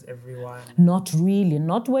 everyone knows everyone. Not really.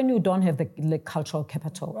 Not when you don't have the cultural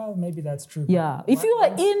capital. Well, maybe that's true. Yeah. If you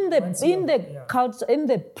are in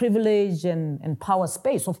the privilege and power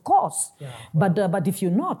space, of course. Yeah, well, but if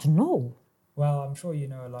you're not, no. Well, I'm sure you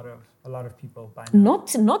know a lot of people by now.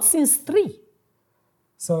 Not since 3.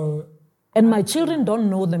 So, and my children don't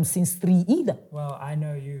know them since 3 either. Well, I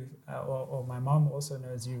know you, or my mom also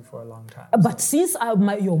knows you for a long time. But since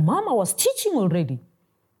your mom, I was teaching already.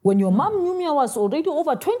 When your mom knew me, I was already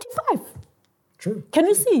over 25. True. Can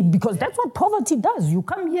you see? Because that's what poverty does. You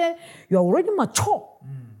come here, you're already mature.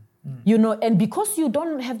 You know, and because you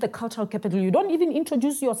don't have the cultural capital, you don't even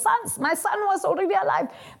introduce your sons. My son was already alive,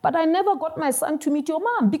 but I never got my son to meet your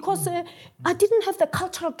mom because I didn't have the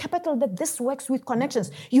cultural capital that this works with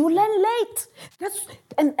connections. You learn late.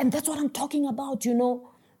 That's what I'm talking about, you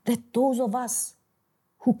know, that those of us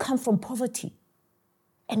who come from poverty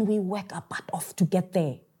and we work our butt off to get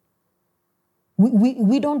there,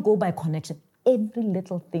 we don't go by connection. every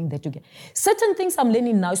little thing that you get. Certain things I'm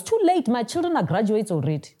learning now, it's too late. My children are graduates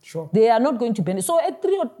already. Sure. They are not going to benefit. So at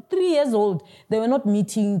 3 years old, they were not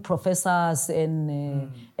meeting professors and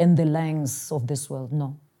the Langs of this world.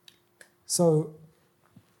 No. So,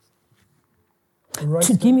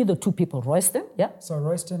 to give me the two people, Royston, yeah. So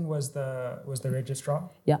Royston was the registrar.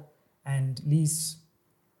 Yeah. And Lise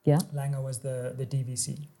yeah. Langer was the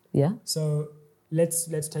DVC. Yeah. So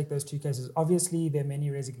let's take those two cases. Obviously, there are many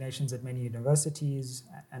resignations at many universities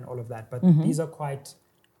and all of that, but these are quite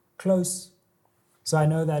close. So I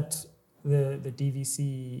know that the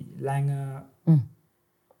DVC Langer,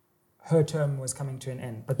 her term was coming to an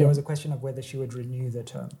end, but there was a question of whether she would renew the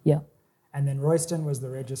term. Yeah. And then Royston was the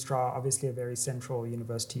registrar, obviously a very central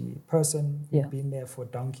university person. Yeah. He'd been there for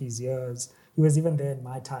donkey's years. He was even there in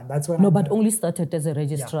my time. That's when but only started as a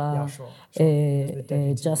registrar. Yeah, sure.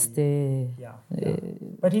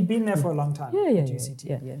 But he'd been there for a long time at UCT.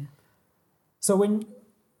 Yeah. So when...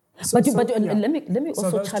 let me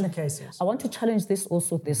also challenge... Cases. I want to challenge this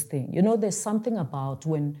thing. You know, there's something about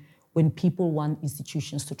when people want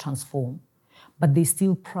institutions to transform, but they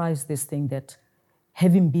still prize this thing that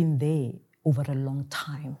having been there over a long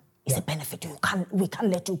time is a benefit. We can't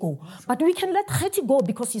let you go. But we can let Kgethi go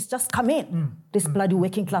because he's just come in, this bloody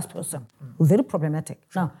working class person. Very problematic.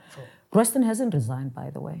 Now, Royston hasn't resigned, by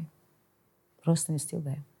the way. Royston is still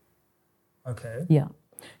there. Okay. Yeah.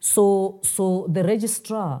 So the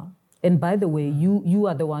registrar, and by the way, you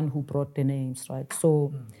are the one who brought the names, right?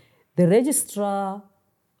 So the registrar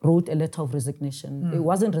wrote a letter of resignation. It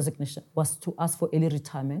wasn't resignation, it was to ask for early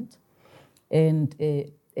retirement. And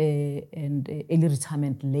early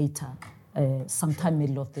retirement later, sometime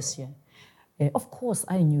middle of this year. Of course,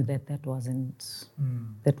 I knew that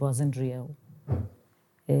wasn't real.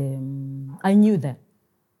 I knew that.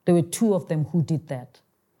 There were two of them who did that.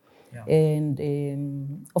 Yeah.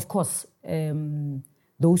 And of course,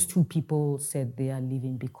 those two people said they are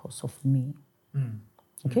leaving because of me.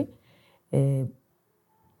 Okay?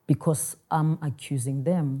 Because I'm accusing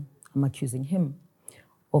him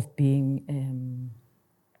of being,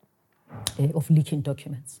 of leaking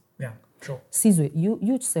documents. Yeah, sure. Sizwe,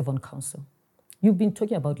 you serve on council. You've been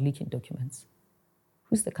talking about leaking documents.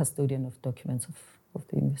 Who's the custodian of documents of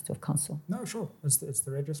the University of Council? No, sure. It's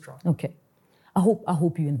the registrar. Okay. I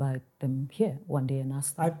hope you invite them here one day and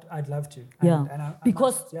ask them. I'd love to.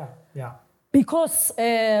 Because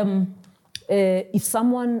if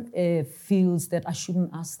someone feels that I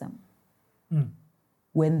shouldn't ask them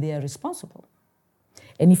when they are responsible,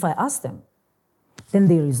 and if I ask them, then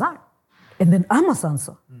they resign. And then I must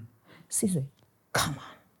answer. Sizwe, come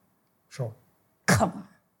on. Sure. Come on.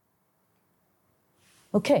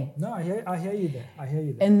 Okay. No, I hear you there.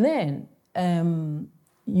 And then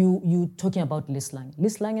you talking about Lise Langer.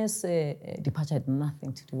 Lise Langer's departure had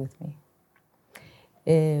nothing to do with me.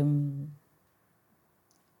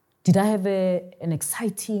 Did I have an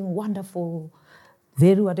exciting, wonderful,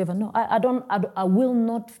 very whatever? No, I will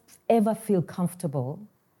not ever feel comfortable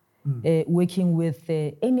working with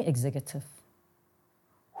any executive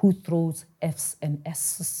who throws F's and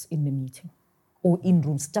S's in the meeting or in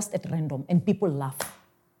rooms just at random and people laugh.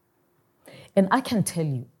 And I can tell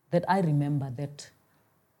you that I remember that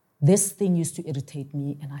this thing used to irritate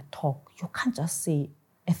me and I talk. You can't just say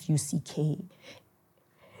F-U-C-K,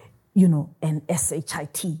 and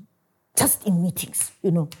S-H-I-T, just in meetings,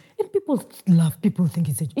 And people laugh, people think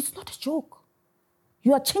it's not a joke.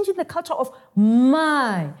 You are changing the culture of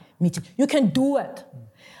my meeting. You can do it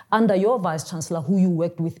under your vice-chancellor who you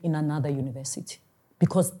worked with in another university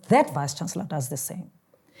because that vice-chancellor does the same.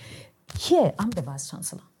 Here, I'm the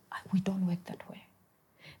vice-chancellor. We don't work that way.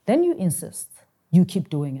 Then you insist. You keep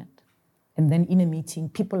doing it. And then in a meeting,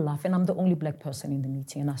 people laugh, and I'm the only black person in the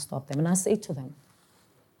meeting, and I stop them, and I say to them,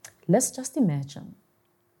 let's just imagine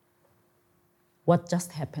what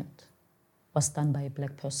just happened was done by a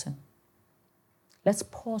black person. Let's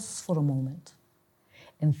pause for a moment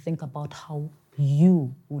and think about how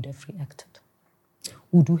you would have reacted.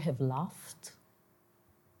 Would you have laughed?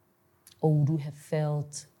 Or would you have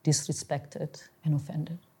felt disrespected and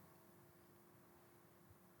offended?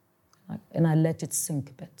 And I let it sink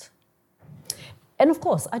a bit. And of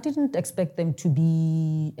course, I didn't expect them to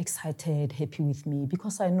be excited, happy with me,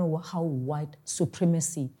 because I know how white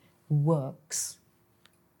supremacy works.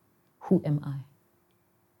 Who am I?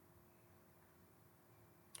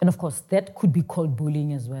 And of course, that could be called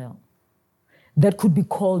bullying as well. That could be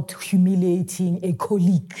called humiliating a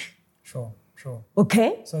colleague. Sure.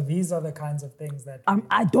 Okay? So these are the kinds of things that...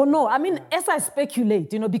 I don't know. I mean, as I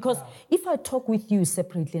speculate, because if I talk with you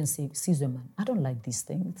separately and say, Sizwe man, I don't like these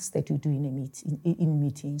things that you do in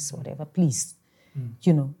meetings, whatever, please,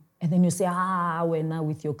 And then you say, we're now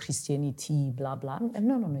with your Christianity, blah, blah.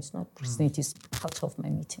 No, it's not Christianity. It's culture of my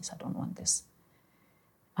meetings. I don't want this.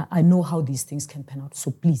 I know how these things can pan out,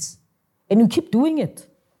 so please. And you keep doing it.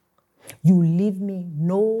 You leave me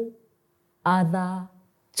no other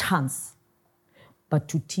chance but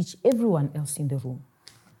to teach everyone else in the room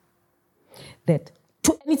that,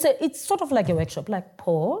 and it's sort of like a workshop, like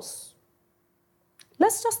pause.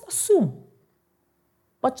 Let's just assume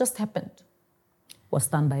what just happened was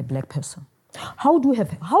done by a black person. How do you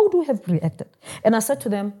have reacted? And I said to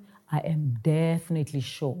them, I am definitely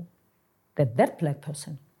sure that black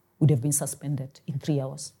person would have been suspended in 3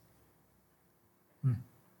 hours.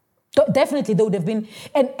 Definitely, they would have been,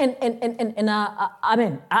 and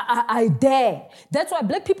I dare. That's why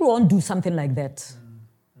black people won't do something like that.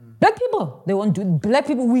 Black people, they won't do. Black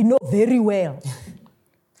people, we know very well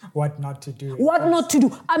what not to do. What not to do.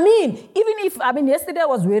 Yesterday I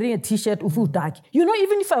was wearing a T-shirt, Ufu Dark.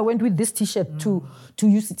 Even if I went with this T-shirt to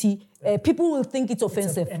UCT, people will think it's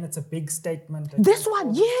offensive. It's a big statement. This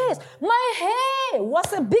one, yes. My hair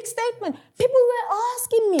was a big statement. People were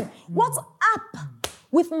asking me, what's up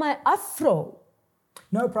with my afro?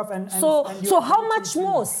 No, Prof. So how much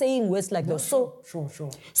more saying words like those? Sure.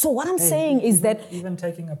 So what I'm saying is that even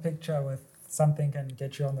taking a picture with something can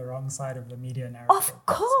get you on the wrong side of the media narrative. Of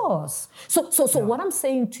course. So what I'm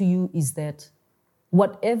saying to you is that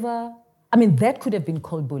that could have been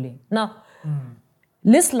called bullying. Now,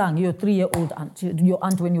 Liz Lang, your 3-year-old aunt, your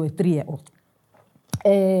aunt when you were 3-year-old.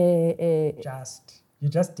 You're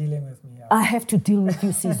just dealing with me. I have to deal with you,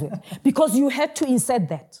 Sizwe, because you had to insert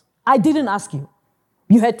that. I didn't ask you.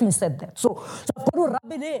 You had to insert that. So I've got to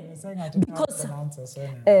rub it in because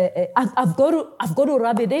I've got to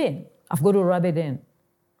rub it in. I've got to rub it in.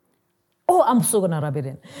 Oh, I'm so gonna rub it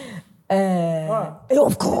in.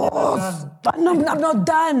 Of course. But no, I'm not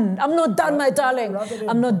done. I'm not done, my darling.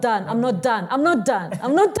 I'm not done.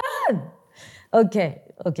 Okay.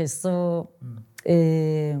 So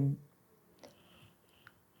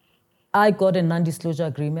I got a non-disclosure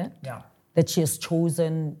agreement that she has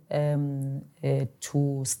chosen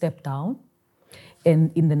to step down.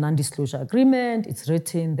 And in the non-disclosure agreement, it's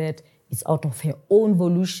written that it's out of her own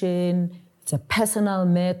volition. It's a personal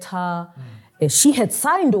matter. She had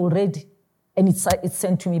signed already, and it's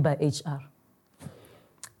sent to me by HR.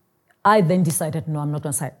 I then decided, no, I'm not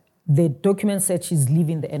going to sign. The document said she's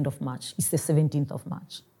leaving the end of March. It's the 17th of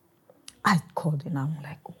March. I called and I'm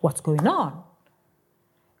like, what's going on?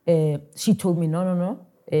 She told me, no.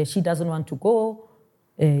 She doesn't want to go.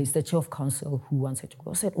 It's the chair of council who wants her to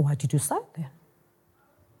go. I said, why did you sign then?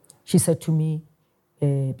 She said to me,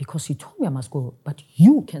 because she told me I must go, but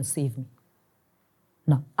you can save me.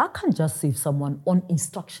 Now, I can't just save someone on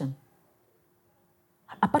instruction.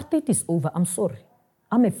 Apartheid is over. I'm sorry.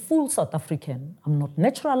 I'm a full South African. I'm not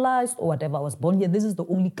naturalized or whatever. I was born here. This is the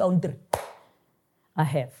only country I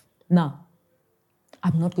have. Now,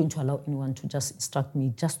 I'm not going to allow anyone to just instruct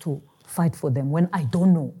me just to fight for them when I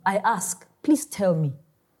don't know. I ask, please tell me.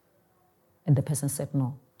 And the person said,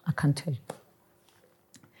 no, I can't tell you.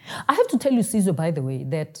 I have to tell you, Sizwe, by the way,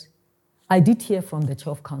 that I did hear from the chair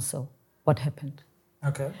of council what happened.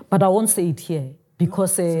 Okay. But I won't say it here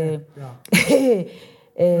because it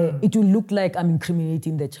will look like I'm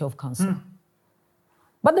incriminating the chair of council.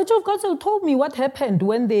 But the chair of council told me what happened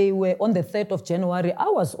when they were on the 3rd of January. I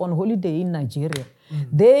was on holiday in Nigeria.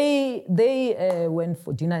 They went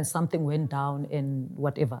for dinner and something went down and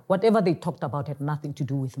whatever they talked about had nothing to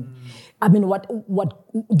do with me. What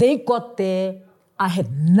they got there, I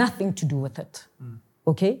had nothing to do with it.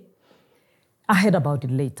 Okay? I heard about it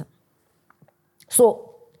later.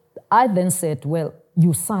 So I then said, well,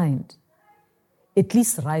 you signed. At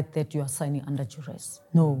least write that you are signing under duress.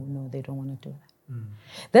 No, they don't want to do that.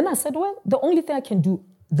 Then I said, well, the only thing I can do,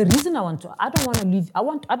 the reason I don't want to leave,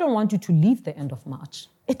 I don't want you to leave the end of March.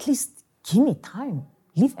 At least give me time.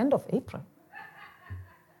 Leave end of April.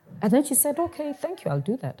 And then she said, okay, thank you, I'll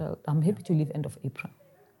do that. I'm happy to leave end of April.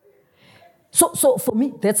 So for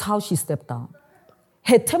me, that's how she stepped down.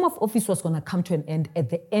 Her term of office was going to come to an end at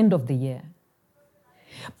the end of the year.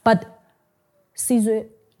 But, Sizwe,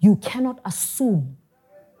 you cannot assume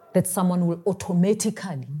that someone will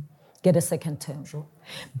automatically get a second term. Sure.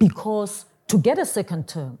 Because to get a second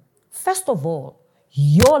term, first of all,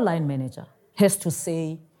 your line manager has to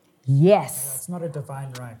say, yes. It's not a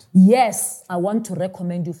divine right. Yes, I want to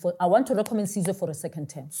recommend Sizwe for a second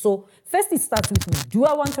term. So first it starts with me. Do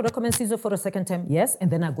I want to recommend Sizwe for a second term? Yes. And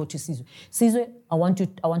then I go to Sizwe. Sizwe, I want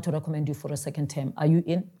to recommend you for a second term. Are you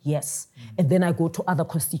in? Yes. And then I go to other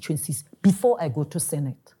constituencies before I go to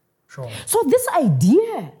Senate. Sure. So this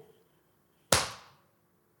idea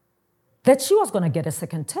that she was going to get a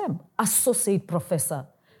second term. Associate Professor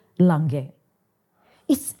Lange.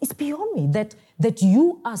 It's beyond me that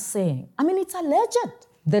you are saying, I mean, it's alleged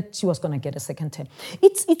that she was going to get a second term.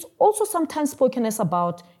 It's also sometimes spoken as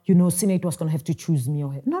about, Senate was going to have to choose me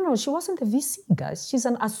or her. No, she wasn't a VC, guys. She's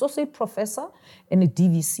an associate professor and a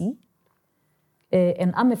DVC,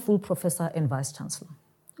 and I'm a full professor and vice chancellor.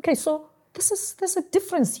 Okay, so there's a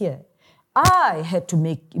difference here. I had to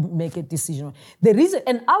make a decision. The reason,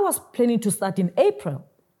 and I was planning to start in April,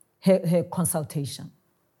 her consultation,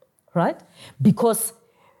 right? Because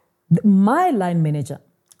my line manager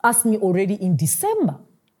asked me already in December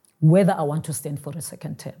whether I want to stand for a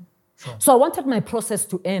second term. Sure. So I wanted my process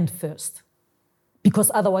to end first, because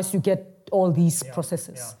otherwise you get all these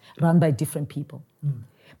processes run by different people.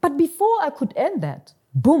 But before I could end that,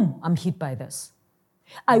 boom, I'm hit by this.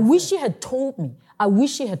 I wish she had told me.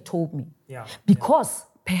 Yeah. Because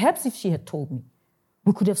perhaps if she had told me,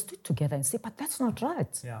 we could have stood together and said, but that's not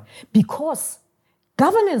right. Yeah. Because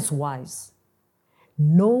governance-wise,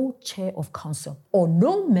 no chair of council or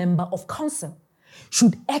no member of council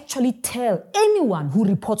should actually tell anyone who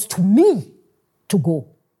reports to me to go.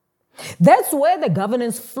 That's where the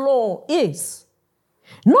governance flaw is.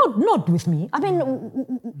 Not with me. I mean,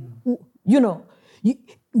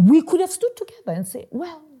 we could have stood together and say,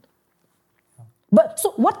 well, but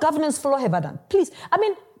so what governance flaw have I done? Please, I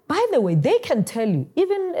mean, by the way, they can tell you,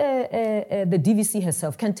 even the DVC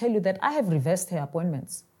herself can tell you that I have reversed her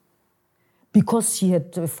appointments because she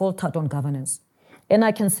had faltered on governance. And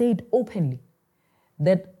I can say it openly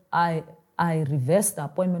that I reversed the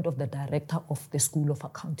appointment of the director of the School of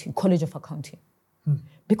Accounting, College of Accounting,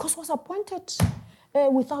 because was appointed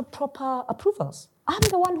without proper approvals. I'm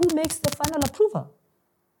the one who makes the final approval.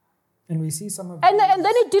 And we see some of and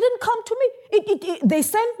then it didn't come to me. They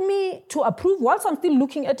sent me to approve. Whilst I'm still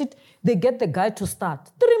looking at it, they get the guy to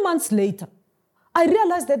start. 3 months later, I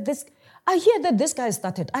realized that I hear that this guy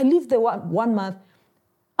started. I leave the 1 month.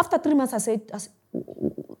 After 3 months,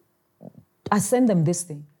 I send them this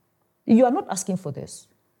thing. You are not asking for this.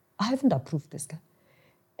 I haven't approved this guy.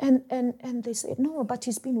 And they say, no, but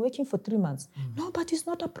he's been working for 3 months. No, but he's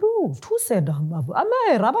not approved. Who said I'm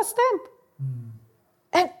a rubber stamp?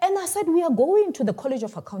 And I said, we are going to the College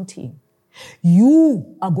of Accounting.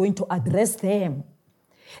 You are going to address them.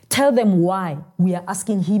 Tell them why we are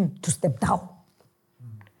asking him to step down.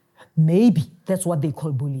 Maybe that's what they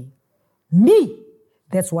call bullying. Me,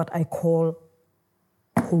 that's what I call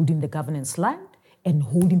holding the governance line and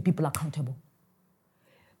holding people accountable.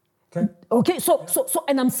 Okay, so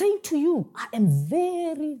and I'm saying to you, I am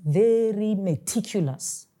very, very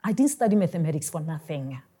meticulous. I didn't study mathematics for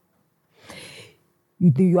nothing.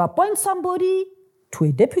 You appoint somebody to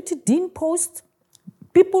a deputy dean post,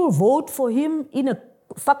 people vote for him in a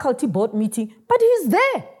faculty board meeting, but he's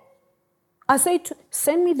there. I say,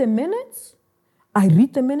 send me the minutes. I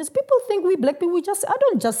read the minutes. People think we black people, I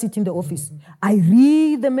don't just sit in the office. I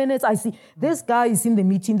read the minutes. I see this guy is in the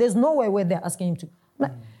meeting. There's nowhere where they're asking him to.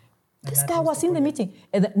 This guy was in the meeting.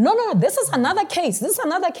 No, this is another case. This is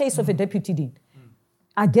another case of a deputy dean.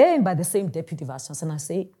 Again, by the same deputy vice chancellor. And I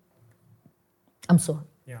say, I'm sorry.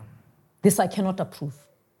 Yeah. This I cannot approve.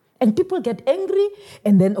 And people get angry.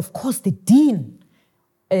 And then, of course, the dean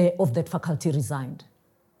of that faculty resigned.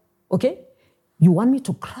 Okay? You want me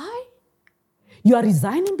to cry? You are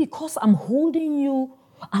resigning because I'm holding you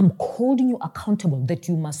accountable that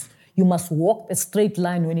you must walk a straight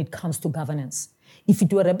line when it comes to governance. If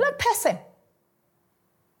it were a black person,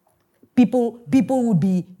 people would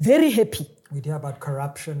be very happy. We'd hear about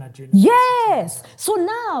corruption at university. Yes. So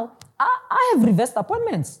now I have reversed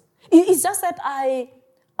appointments. It's just that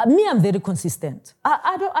I'm very consistent.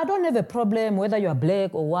 I don't have a problem whether you are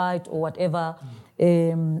black or white or whatever.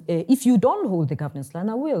 If you don't hold the governance line,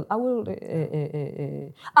 I will.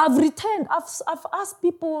 I've returned. I've asked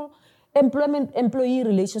people, employee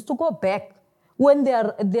relations, to go back when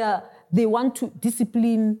they want to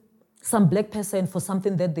discipline some black person for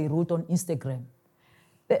something that they wrote on Instagram.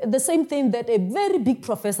 The same thing that a very big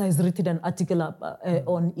professor has written an article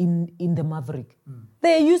on in the Maverick.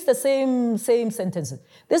 They use the same sentences.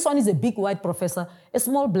 This one is a big white professor. A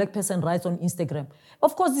small black person writes on Instagram.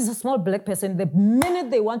 Of course, this is a small black person. The minute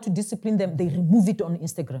they want to discipline them, they remove it on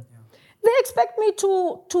Instagram. Yeah. They expect me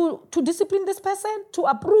to discipline this person, to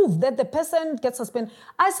approve that the person gets suspended.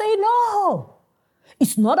 I say, no.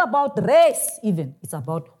 It's not about race even. It's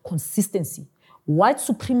about consistency. White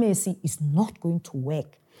supremacy is not going to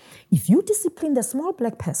work. If you discipline the small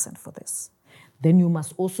black person for this, then you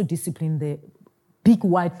must also discipline the big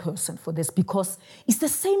white person for this, because it's the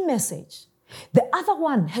same message. The other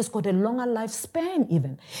one has got a longer lifespan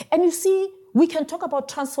even. And you see, we can talk about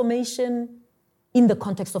transformation in the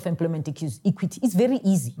context of employment equity. It's very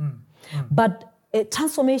easy. But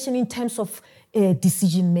transformation in terms of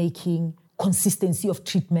decision-making, consistency of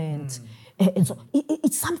treatment, and so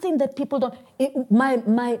it's something that people don't...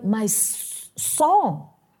 My song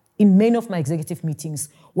in many of my executive meetings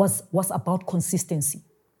was about consistency.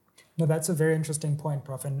 No, that's a very interesting point,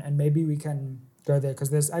 Prof. And maybe we can go there, because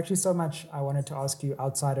there's actually so much I wanted to ask you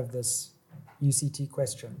outside of this UCT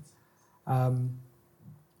question.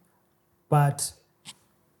 But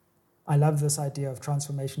I love this idea of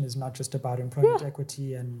transformation is not just about employment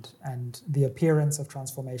equity and the appearance of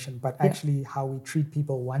transformation, but actually how we treat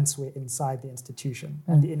people once we're inside the institution,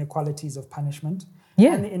 and the inequalities of punishment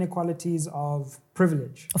and the inequalities of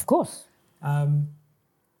privilege. Of course.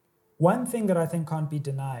 One thing that I think can't be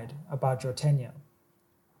denied about your tenure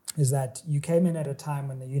is that you came in at a time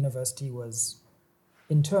when the university was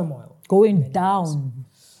in turmoil. Going down.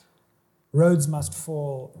 Roads must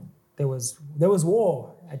fall. There was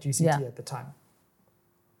war at UCT at the time.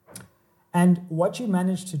 And what you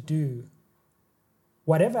managed to do,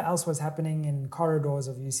 whatever else was happening in corridors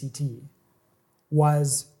of UCT,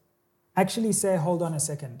 was actually say, hold on a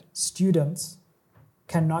second, students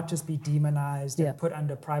cannot just be demonized and put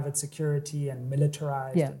under private security and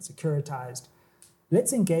militarized and securitized.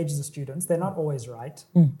 Let's engage the students. They're not always right,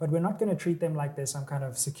 but we're not going to treat them like they're some kind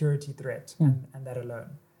of security threat and that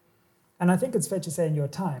alone. And I think it's fair to say in your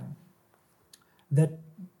time that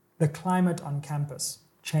the climate on campus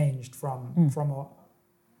changed from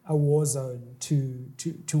a war zone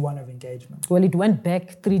to one of engagement. Well, it went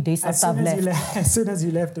back 3 days after I've left. As soon as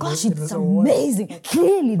you left, Gosh, it was it's amazing.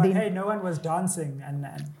 Clearly, but hey, no one was dancing. And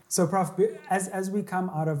so, Prof, as we come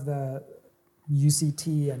out of the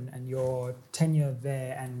UCT and your tenure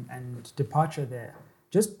there and departure there,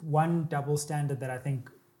 just one double standard that I think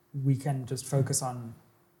we can just focus on,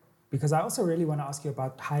 because I also really want to ask you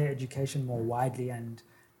about higher education more widely and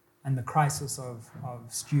the crisis of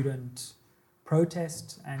student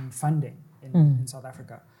protest and funding in South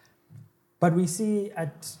Africa. But we see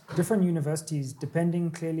at different universities,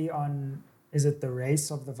 depending clearly on, is it the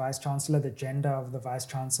race of the vice-chancellor, the gender of the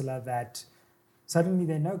vice-chancellor, that suddenly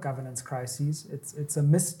there are no governance crises. It's a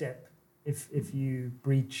misstep if you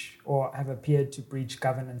breach or have appeared to breach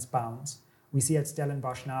governance bounds. We see at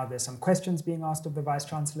Stellenbosch now there's some questions being asked of the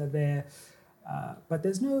vice-chancellor there, but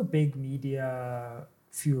there's no big media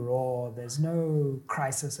furor, there's no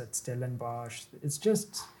crisis at Stellenbosch. It's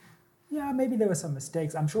just, maybe there were some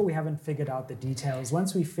mistakes. I'm sure we haven't figured out the details.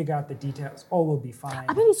 Once we figure out the details, all will be fine.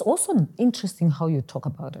 I mean, it's also interesting how you talk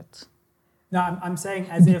about it. No, I'm saying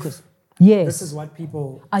as if this is what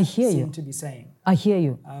people seem to be saying. I hear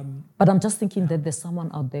you. But I'm just thinking that there's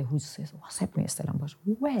someone out there who says, what's happening at Stellenbosch?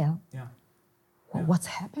 Well, what's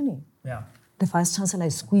happening? Yeah. The vice-chancellor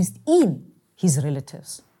has squeezed in his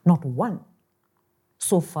relatives, not one.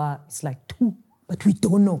 So far, it's like 2, but we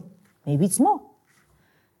don't know. Maybe it's more.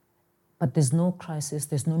 But there's no crisis,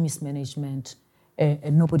 there's no mismanagement,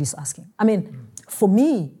 and nobody's asking. I mean, for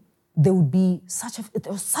me, there would be such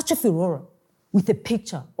a furor with a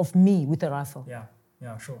picture of me with a rifle.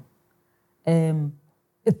 Yeah, sure.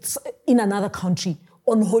 It's in another country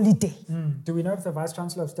on holiday. Do we know if the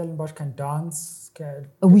Vice-Chancellor of Stellenbosch can dance?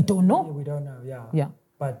 We don't know. We don't know, Yeah.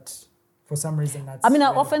 But for some reason that's... I mean, I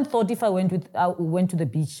often thought if I went to the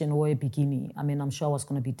beach and wore a bikini, I mean, I'm sure I was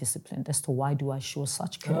going to be disciplined as to why do I show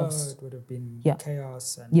such chaos. It would have been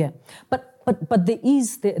chaos. And yeah, but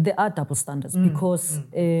there are double standards because,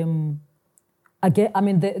 again, I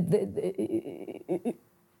mean,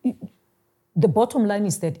 the bottom line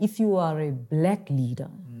is that if you are a black leader,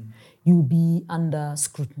 you'll be under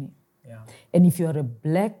scrutiny. Yeah. And if you are a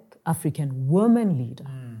black African woman leader,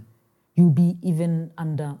 you'll be even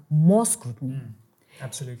under more scrutiny.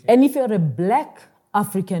 Absolutely. And if you're a black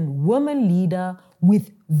African woman leader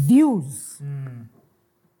with views,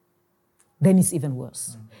 then it's even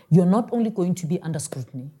worse. You're not only going to be under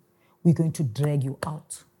scrutiny, we're going to drag you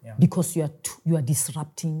out because you are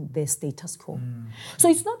disrupting the status quo. So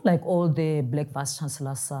it's not like all the black vice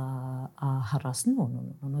chancellors are harassed. No,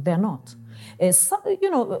 they're not. They've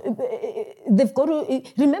got to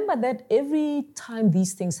remember that every time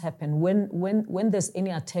these things happen, when there's any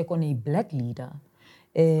attack on a black leader,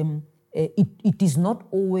 it is not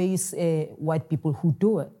always white people who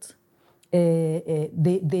do it.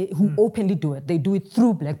 They who openly do it. They do it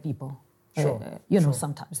through black people. Sure.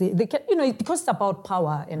 Sometimes they can, because it's about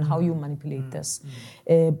power and how you manipulate this.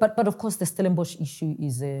 But of course, the Stellenbosch issue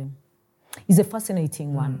is a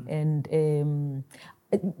fascinating one. And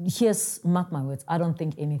mark my words, I don't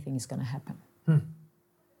think anything is going to happen.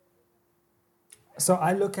 So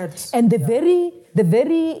I look at... And the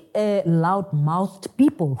very loud-mouthed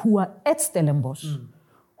people who are at Stellenbosch,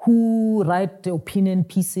 who write opinion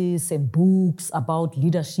pieces and books about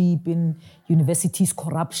leadership in universities,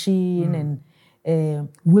 corruption, and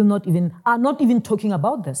are not even talking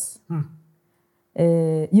about this.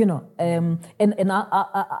 And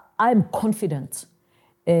I'm confident.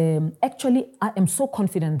 Actually, I am so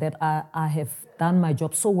confident that I have done my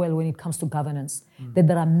job so well when it comes to governance that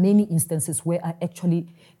there are many instances where I actually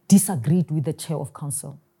disagreed with the chair of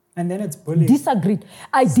council. And then it's bullying. Disagreed.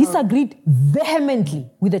 I disagreed vehemently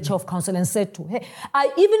with the chair of council and said to her,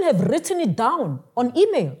 I even have written it down on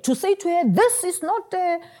email to say to her, this is not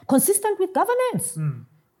consistent with governance.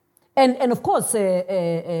 And of course,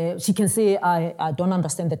 she can say, I don't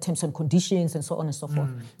understand the terms and conditions and so on and so forth.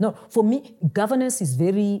 No, for me, governance is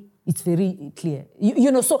very clear.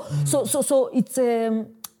 So it's,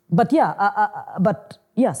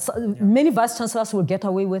 many vice chancellors will get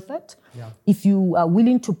away with it. Yeah. If you are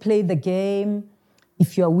willing to play the game,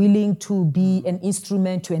 if you are willing to be an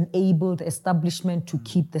instrument to enable the establishment to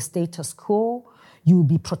keep the status quo, you will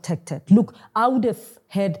be protected. Look, I would have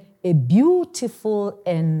had a beautiful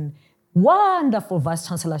and wonderful vice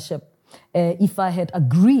chancellorship if I had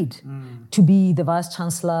agreed to be the vice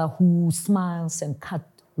chancellor who smiles and cut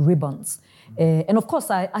ribbons. And of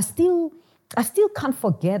course, I still can't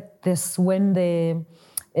forget this when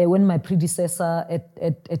my predecessor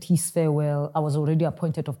at his farewell, I was already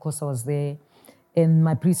appointed, of course I was there, and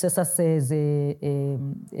my predecessor says, that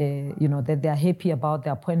they are happy about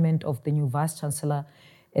the appointment of the new vice chancellor,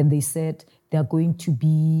 and they said they are going to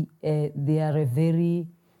be, they are a very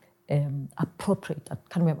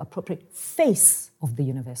appropriate face of the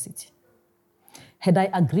university. Had I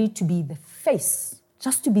agreed to be the face,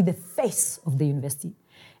 just to be the face of the university,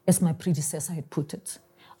 as my predecessor had put it,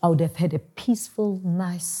 I would have had a peaceful,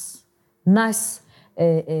 nice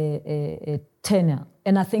tenure.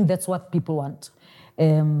 And I think that's what people want.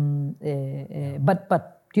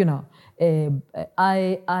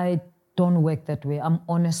 I don't work that way. I'm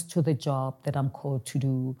honest to the job that I'm called to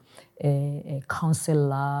do. Council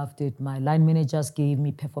loved it. My line managers gave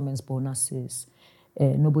me performance bonuses.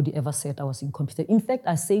 Nobody ever said I was incompetent. In fact,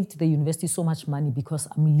 I saved the university so much money because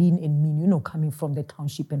I'm lean and mean, coming from the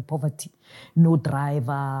township and poverty. No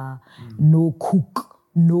driver, no cook,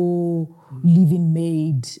 no living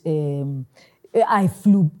maid. I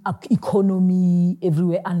flew economy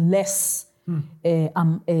everywhere unless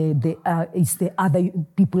it's the other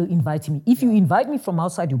people inviting me. If you invite me from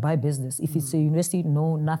outside, you buy business. If it's a university,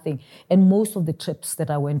 no, nothing. And most of the trips that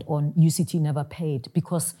I went on, UCT never paid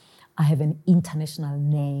because I have an international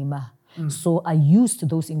name. So I used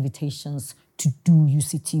those invitations to do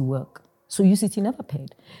UCT work. So UCT never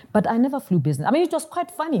paid. But I never flew business. I mean, it was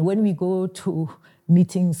quite funny when we go to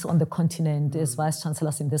meetings on the continent as vice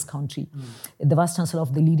chancellors in this country. The vice chancellor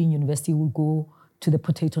of the leading university will go to the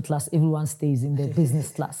potato class. Everyone stays in the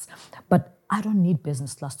business class. But I don't need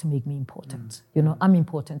business class to make me important. I'm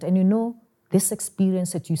important. And this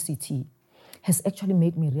experience at UCT has actually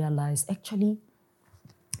made me realize,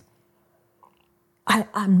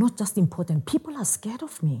 I'm not just important. People are scared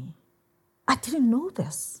of me. I didn't know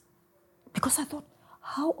this. Because I thought,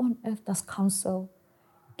 how on earth does council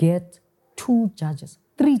get 3 judges,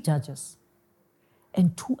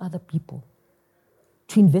 and 2 other people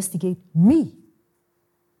to investigate me?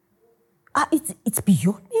 It's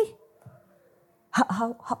beyond me.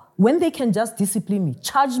 How? When they can just discipline me,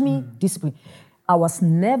 charge me, discipline. I was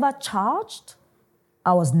never charged.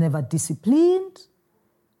 I was never disciplined.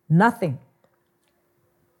 Nothing.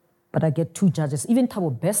 But I get 2 judges. Even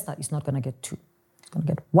Thabo Bester is not going to get 2. He's going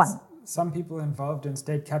to get 1. Some people involved in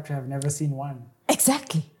state capture have never seen 1.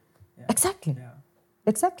 Exactly. Yeah. Exactly. Yeah.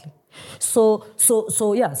 Exactly. So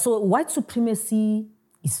white supremacy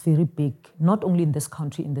is very big, not only in this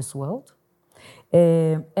country, in this world.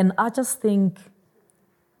 And I just think,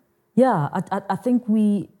 I think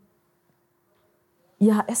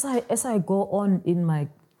as I go on in my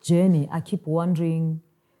journey, I keep wondering,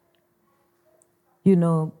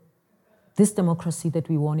 this democracy that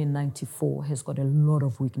we won in 94 has got a lot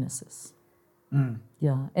of weaknesses.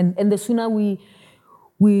 Yeah, and the sooner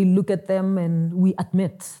we look at them and we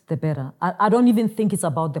admit, the better. I don't even think it's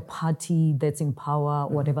about the party that's in power or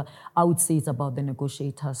whatever. I would say it's about the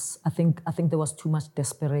negotiators. I think there was too much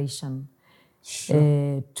desperation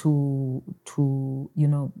to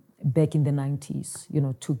back in the 90s,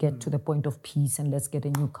 to get to the point of peace and let's get a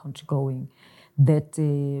new country going. That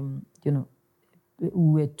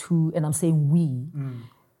we're too, and I'm saying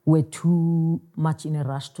we're too much in a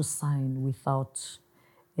rush to sign without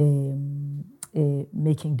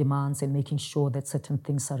making demands and making sure that certain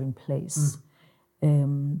things are in place.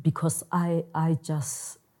 because I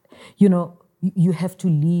just, you know, you have to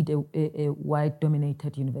lead a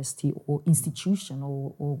white-dominated university or institution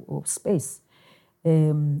or space.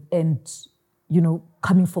 And, you know,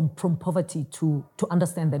 coming from poverty to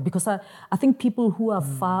understand that. Because I think people who are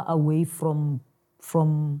far away from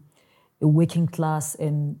a working class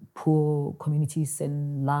and poor communities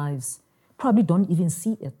and lives probably don't even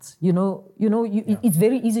see it. It's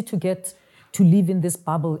very easy to live in this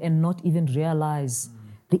bubble and not even realize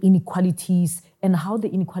the inequalities and how the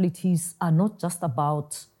inequalities are not just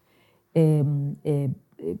about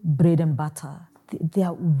bread and butter. They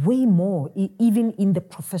are way more, even in the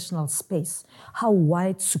professional space, how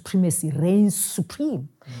white supremacy reigns supreme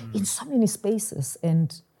in so many spaces,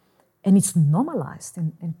 and it's normalized,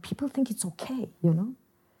 and people think it's okay, you know?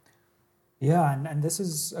 Yeah, and this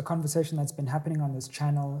is a conversation that's been happening on this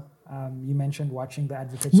channel. You mentioned watching the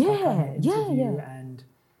Advocates Phakeng interview, and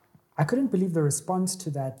I couldn't believe the response to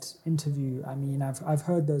that interview. I mean, I've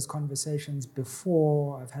heard those conversations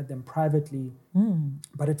before, I've had them privately,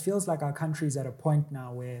 but it feels like our country's at a point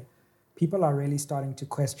now where people are really starting to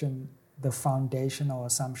question the foundational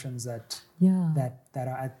assumptions that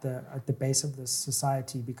are at the base of this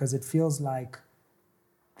society, because it feels like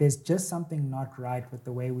there's just something not right with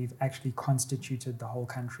the way we've actually constituted the whole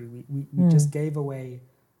country. We just gave away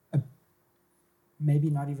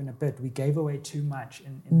maybe not even a bit. We gave away too much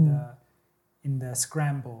in the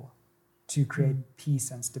scramble to create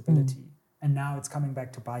peace and stability, and now it's coming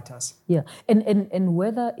back to bite us. Yeah, and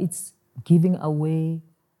whether it's giving away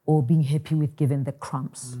or being happy with giving the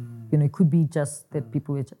crumbs, you know, it could be just that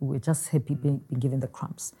people were just happy being given the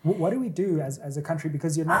crumbs. What do we do as a country?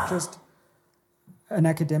 Because you're not just an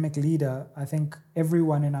academic leader. I think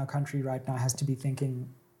everyone in our country right now has to be thinking,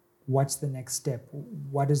 what's the next step?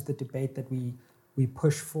 What is the debate that we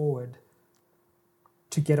push forward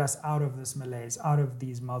to get us out of this malaise, out of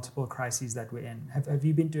these multiple crises that we're in? Have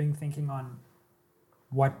you been doing thinking on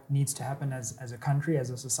what needs to happen as a country, as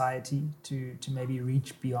a society, to maybe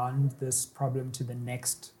reach beyond this problem to the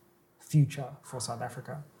next future for South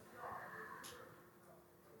Africa?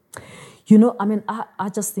 You know, I mean, I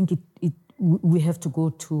just think we have to go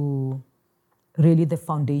to really the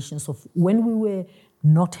foundations of when we were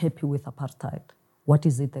not happy with apartheid. What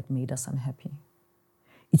is it that made us unhappy?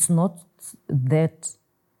 It's not that,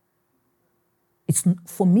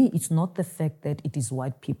 for me, it's not the fact that it is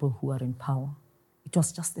white people who are in power. It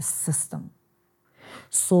was just the system.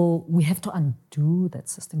 So we have to undo that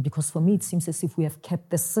system, because for me it seems as if we have kept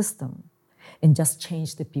the system and just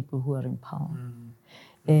changed the people who are in power.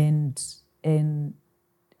 And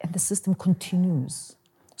the system continues.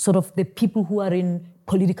 Sort of the people who are in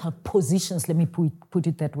political positions, let me put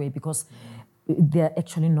it that way, because they're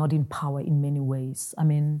actually not in power in many ways. I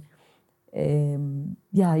mean, in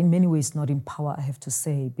many ways not in power, I have to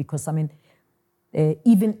say, because I mean,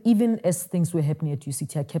 even as things were happening at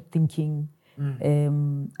UCT, I kept thinking,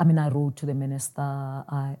 I mean, I wrote to the minister,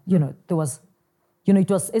 there was, it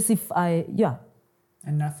was as if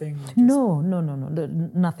And nothing? No,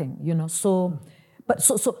 nothing, so, but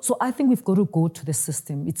so I think we've got to go to the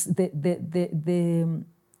system. It's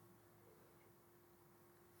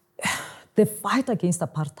the fight against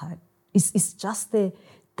apartheid is just the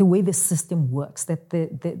way the system works,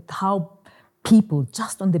 that how people,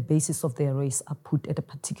 just on the basis of their race, are put at a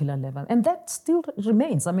particular level. And that still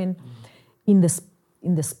remains. I mean, in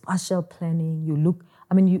the spatial planning, you look,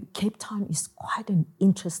 I mean, Cape Town is quite an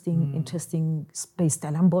interesting space.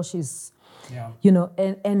 Stellenbosch is,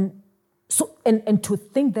 and to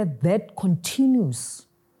think that continues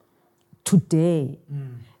today,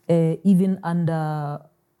 even under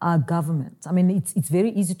our government. I mean, it's very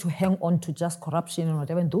easy to hang on to just corruption and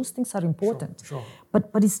whatever, and those things are important. Sure.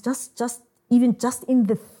 But it's just even just in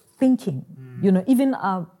the thinking, even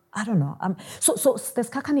I don't know. So the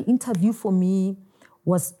Skakane interview for me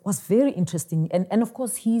was very interesting, and of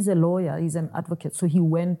course he's a lawyer, he's an advocate, so he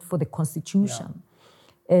went for the Constitution,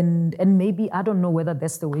 and maybe I don't know whether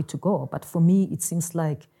that's the way to go, but for me it seems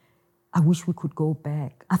like I wish we could go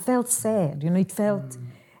back. I felt sad, it felt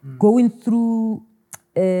going through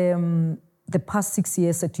the past 6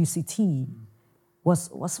 years at UCT was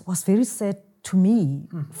very sad to me,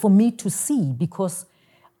 for me to see, because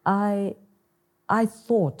I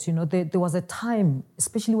thought, there was a time,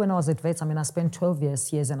 especially when I was at Wits, I mean, I spent 12 years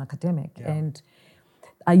here as an academic, and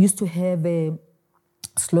I used to have a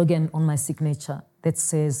slogan on my signature that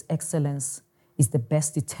says, "Excellence is the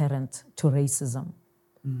best deterrent to racism."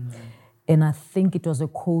 And I think it was a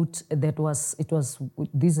quote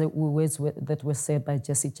these are words that were said by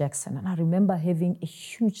Jesse Jackson. And I remember having a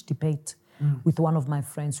huge debate with one of my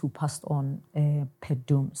friends who passed on, Pat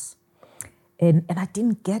Dooms. And I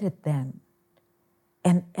didn't get it then.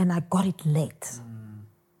 And I got it late,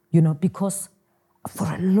 because for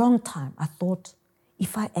a long time I thought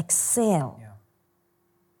if I excel,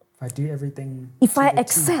 if I do everything,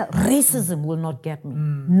 racism will not get me.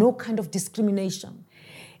 No kind of discrimination.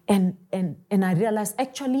 And I realized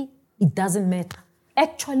actually it doesn't matter.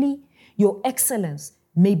 Actually, your excellence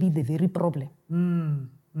may be the very problem.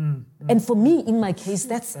 And for me, in my case,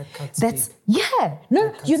 that's I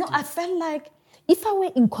felt like if I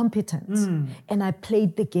were incompetent and I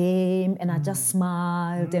played the game and I just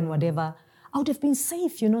smiled and whatever, I would have been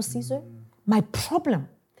safe, Caesar. My problem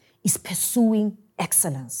is pursuing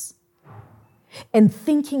excellence and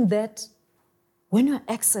thinking that when you're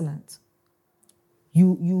excellent,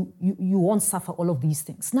 you won't suffer all of these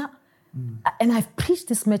things. Now, and I've preached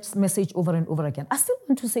this message over and over again. I still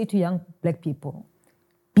want to say to young black people,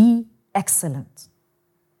 be excellent.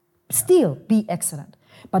 Still be excellent.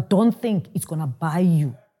 But don't think it's going to buy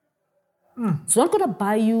you. It's not going to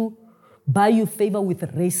buy you favor with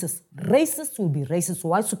racists. Racists will be racist.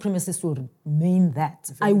 White supremacists will remain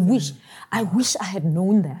that. I wish I had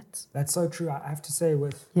known that. That's so true. I have to say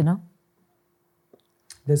with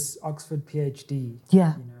this Oxford PhD,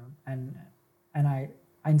 and I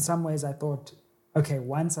in some ways I thought, okay,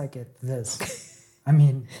 once I get this, I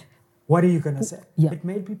mean, what are you going to say? Yeah. It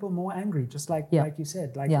made people more angry, just like you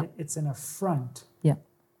said. It's an affront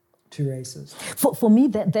to racists. For me,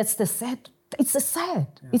 that's the sad. It's sad.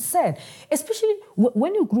 Yeah. It's sad. Especially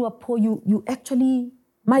when you grew up poor, you actually,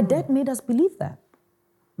 my dad made us believe that.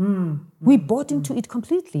 We bought into it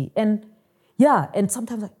completely. And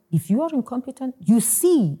sometimes if you are incompetent, you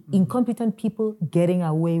see incompetent people getting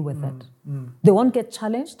away with it. They won't get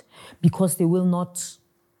challenged because they will not,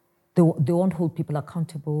 they won't hold people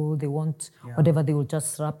accountable. They won't, whatever, they will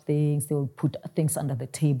just rub things. They will put things under the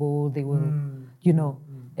table. They will,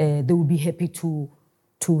 they will be happy to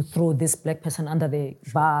throw this black person under the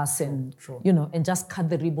bus and just cut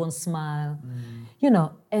the ribbon, smile,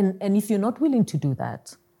 and if you're not willing to do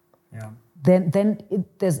that, then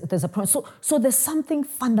there's a problem. So there's something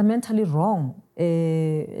fundamentally wrong,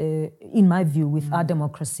 in my view, with our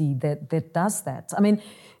democracy that does that. I mean,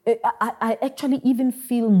 I actually even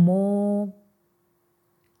feel more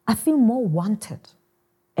wanted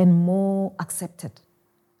and more accepted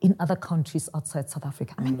in other countries outside South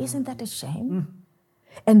Africa. I mean, isn't that a shame?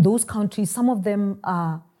 And those countries, some of them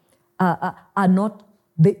are not,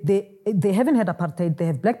 they haven't had apartheid, they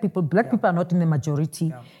have black people. Black people are not in the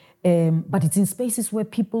majority. But it's in spaces where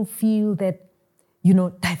people feel that,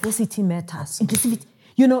 diversity matters. Inclusivity.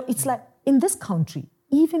 It's like in this country,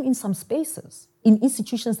 even in some spaces, in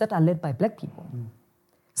institutions that are led by black people,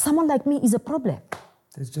 someone like me is a problem.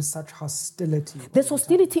 There's just such hostility. There's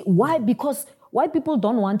hostility. Why? Because white people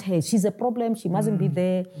don't want her. She's a problem. She mustn't be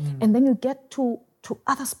there. And then you get to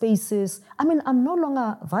other spaces. I mean, I'm no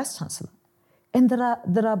longer vice chancellor. And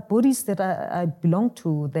there are bodies that I belong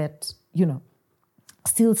to that,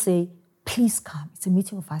 still say, please come. It's a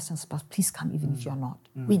meeting of vice chancellors. Please come, even if you're not.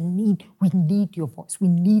 We need your voice. We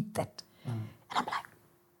need that. And I'm like,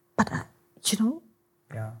 but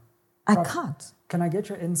I can't. Can I get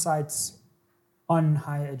your insights on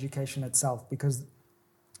higher education itself? Because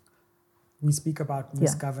we speak about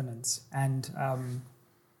misgovernance, and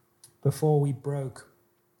before we broke,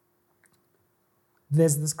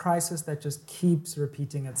 there's this crisis that just keeps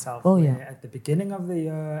repeating itself. At the beginning of the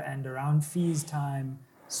year and around fees time,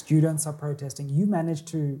 students are protesting. You managed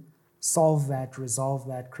to solve that, resolve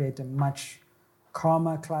that, create a much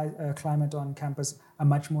calmer climate on campus, a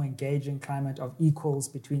much more engaging climate of equals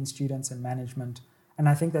between students and management. And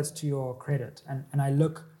I think that's to your credit. And I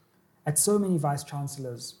look at so many vice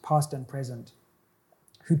chancellors, past and present,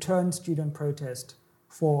 who turn student protest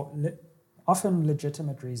for often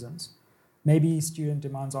legitimate reasons. Maybe student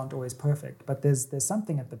demands aren't always perfect, but there's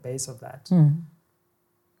something at the base of that.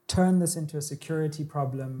 Turn this into a security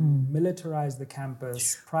problem, militarize the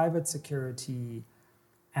campus, private security,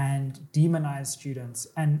 and demonize students,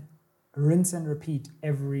 and rinse and repeat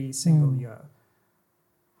every single year.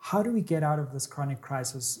 How do we get out of this chronic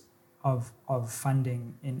crisis of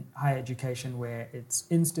funding in higher education, where it's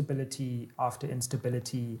instability after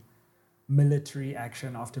instability, military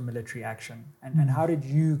action after military action? And how did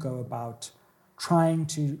you go about trying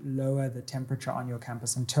to lower the temperature on your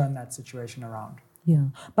campus and turn that situation around? Yeah.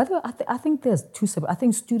 By the way, I think there's two separate. I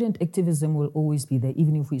think student activism will always be there,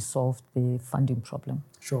 even if we solve the funding problem.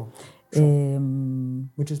 Sure.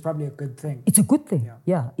 Which is probably a good thing. It's a good thing,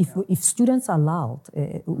 If students are loud,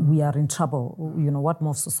 we are in trouble, what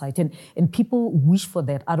more society. And people wish for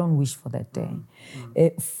that. I don't wish for that day.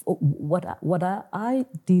 What I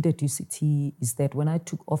did at UCT is that when I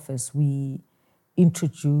took office, we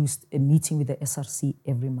introduced a meeting with the SRC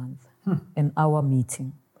every month, an hour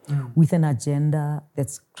meeting with an agenda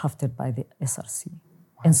that's crafted by the SRC.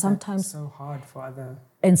 Why and is that sometimes so hard for other...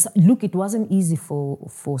 And so, look, it wasn't easy for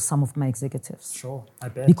some of my executives. Sure, I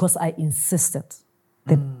bet. Because I insisted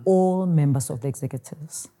that all members of the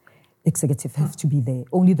executive have to be there.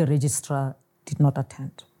 Only the registrar did not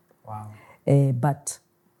attend. Wow. But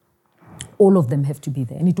all of them have to be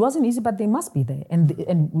there. And it wasn't easy, but they must be there.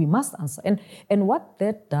 And we must answer. And what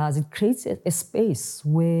that does, it creates a space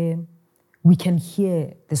where we can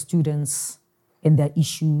hear the students and their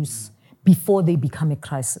issues before they become a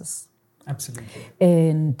crisis. Absolutely.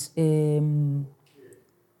 And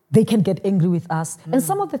they can get angry with us. And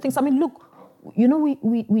some of the things, I mean, look, you know,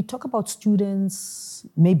 we talk about students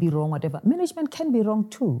may be wrong, whatever. Management can be wrong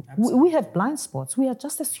too. We have blind spots. We are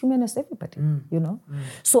just as human as everybody, you know.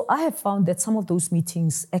 So I have found that some of those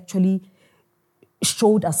meetings actually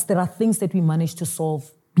showed us there are things that we managed to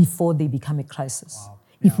solve before they become a crisis. Wow.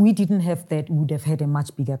 If we didn't have that, we would have had a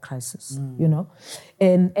much bigger crisis, you know?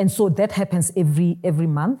 And so that happens every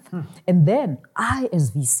month. And then I,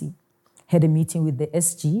 as VC, had a meeting with the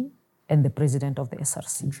SG and the president of the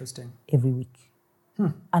SRC. Interesting. Every week.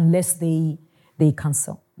 Unless they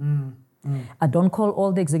cancel. I don't call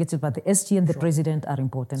all the executives, but the SG and the president are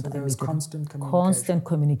important. So there was constant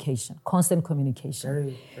communication. Constant communication.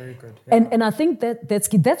 Very, very good. Yeah. And I think that's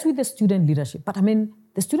key. That's with the student leadership. But I mean,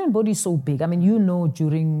 the student body is so big. I mean, you know,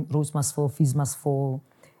 during Rose Must Fall, Fees Must Fall,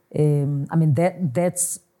 I mean,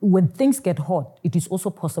 that's when things get hot, it is also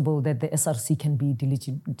possible that the SRC can be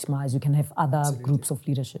delegitimized. You can have other groups of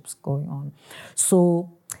leaderships going on.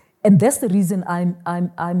 So, and that's the reason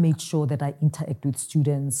I made sure that I interact with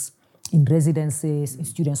students in residences, in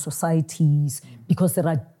student societies, because there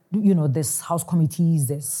are, you know, there's house committees,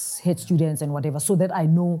 there's head students and whatever, so that I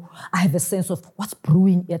know, I have a sense of what's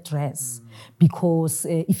brewing at res. Because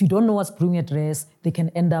if you don't know what's brewing at res, they can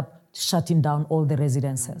end up shutting down all the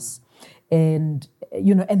residences. And,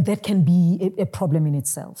 you know, and that can be a problem in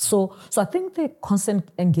itself. So I think the constant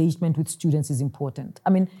engagement with students is important. I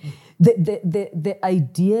mean, the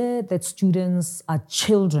idea that students are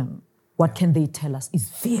children, what can they tell us, is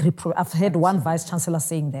very, I've heard one vice chancellor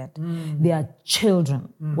saying that. They are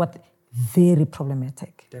children, very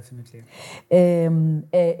problematic. Definitely. You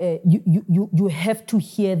have to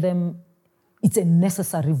hear them. It's a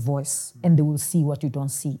necessary voice, and they will see what you don't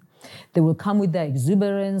see. They will come with their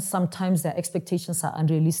exuberance. Sometimes their expectations are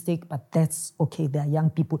unrealistic, but that's okay. They are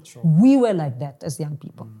young people. Sure. We were like that as young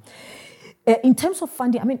people. In terms of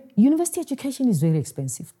funding, I mean, university education is very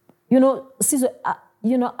expensive. You know, Caesar, I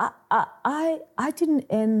didn't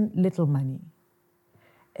earn little money,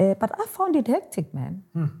 but I found it hectic, man,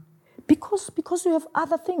 because you have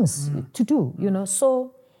other things to do. You know,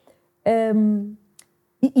 so.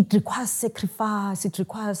 It requires sacrifice, it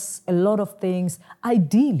requires a lot of things.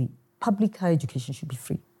 Ideally, public higher education should be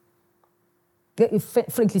free.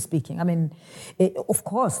 Frankly speaking, I mean, of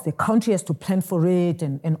course, the country has to plan for it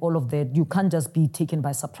and all of that. You can't just be taken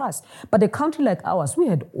by surprise. But a country like ours, we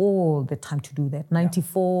had all the time to do that.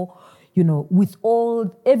 94, you know, with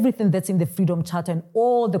everything that's in the Freedom Charter and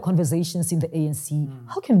all the conversations in the ANC,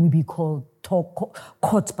 how can we be caught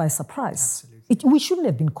by surprise? Absolutely. We shouldn't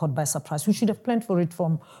have been caught by surprise. We should have planned for it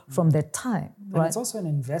from that time. And right? it's also an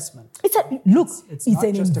investment. It's an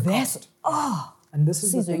investment. Oh, and this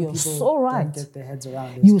is Caesar, the thing you're people so right. don't get their heads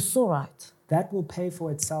around. You're so right. That will pay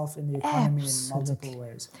for itself in the economy in multiple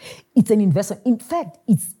ways. It's an investment. In fact,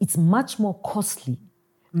 it's much more costly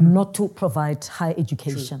not to provide higher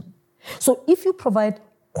education. True. So if you provide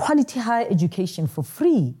quality higher education for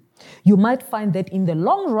free, you might find that in the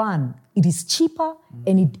long run, it is cheaper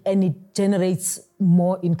and it generates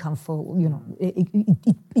more income for, you know,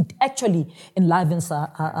 it actually enlivens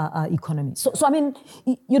our economy. So I mean,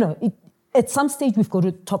 you know, at some stage we've got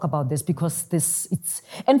to talk about this because at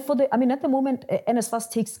the moment,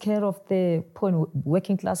 NSFAS takes care of the poor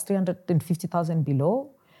working class, 350,000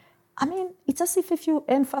 below. I mean, it's as if you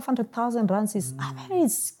earn 500,000 rands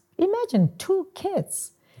imagine 2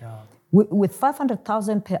 kids. Yeah. With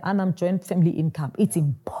 500,000 per annum joint family income, it's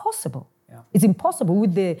impossible. Yeah. It's impossible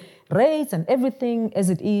with the rates and everything as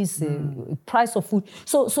it is, price of food.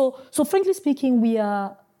 So frankly speaking,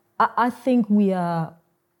 I think we are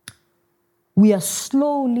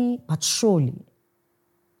slowly but surely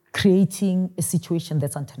creating a situation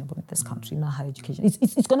that's untenable in this country in our higher education.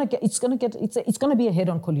 It's gonna be a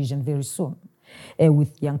head-on collision very soon.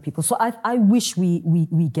 With young people. So I wish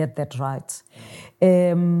we get that right.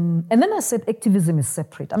 And then I said activism is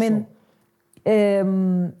separate. I mean,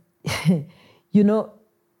 you know,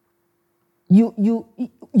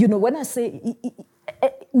 when I say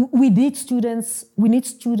we need students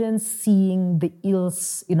seeing the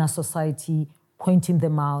ills in our society, pointing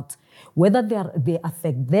them out, whether they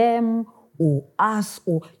affect them or us,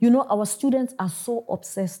 or, our students are so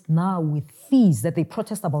obsessed now with fees that they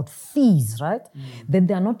protest about fees, right? That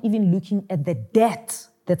they are not even looking at the debt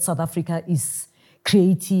that South Africa is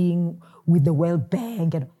creating with the World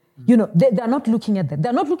Bank. And, they're not looking at that.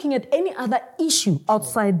 They're not looking at any other issue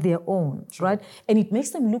outside their own, right? And it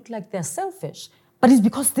makes them look like they're selfish. But it's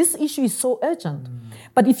because this issue is so urgent.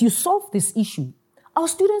 But if you solve this issue, our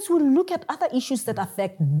students will look at other issues that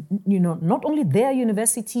affect, not only their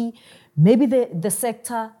university, maybe the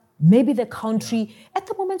sector, maybe the country. At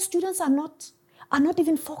the moment, students are not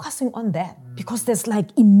even focusing on that because there's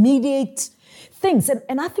like immediate things.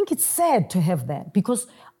 And I think it's sad to have that, because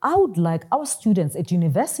I would like our students at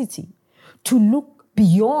university to look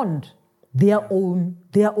beyond their own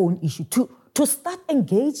issue, to start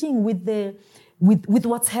engaging with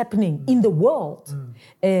what's happening in the world.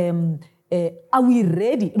 Are we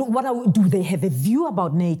ready? Do they have a view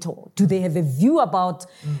about NATO? Do they have a view about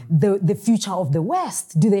the future of the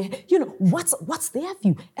West? Do they, what's their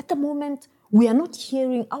view? At the moment, we are not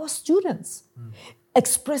hearing our students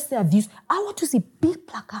express their views. I want to see big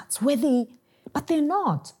placards but they're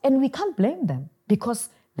not. And we can't blame them because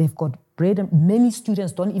they've got bread, and many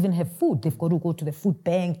students don't even have food. They've got to go to the food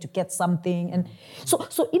bank to get something. And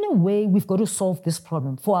so in a way, we've got to solve this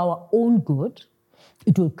problem for our own good.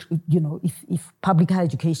 It will, if public higher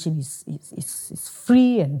education is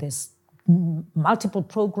free and there's multiple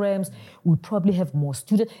programs, we'll probably have more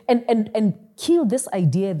students. And kill this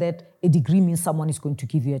idea that a degree means someone is going to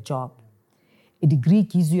give you a job. A degree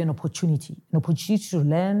gives you an opportunity to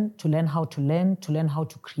learn how to learn how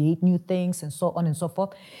to create new things, and so on and so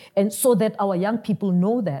forth. And so that our young people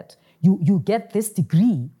know that you get this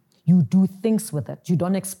degree, you do things with it. You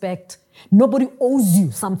don't expect, nobody owes you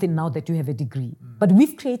something now that you have a degree. But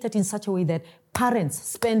we've created in such a way that parents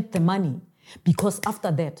spend the money because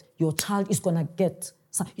after that, your child is going to get,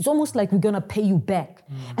 it's almost like we're going to pay you back.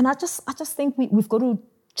 And I just think we've got to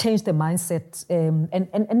change the mindset,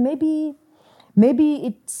 and maybe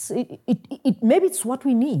it's what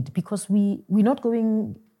we need, because we're not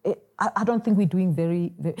going. I don't think we're doing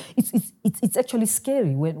very. It's actually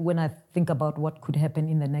scary when I think about what could happen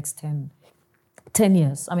in the next 10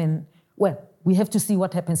 years. I mean, we have to see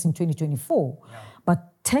what happens in 2024,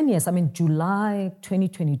 but 10 years. I mean, July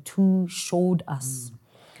 2022 showed us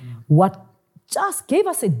what, just gave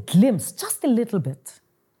us a glimpse, just a little bit,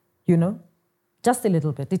 just a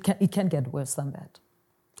little bit. It can get worse than that,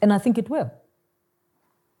 and I think it will.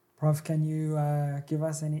 Prof, can you give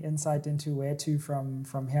us any insight into where to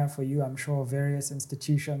from here for you? I'm sure various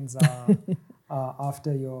institutions are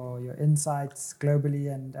after your insights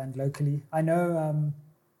globally and locally. I know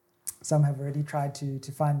some have already tried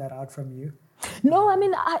to find that out from you. No, I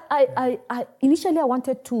mean, I initially I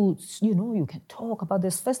wanted to, you can talk about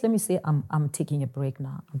this. First, let me say I'm taking a break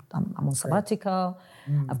now. I'm on sabbatical.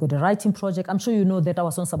 I've got a writing project. I'm sure you know that I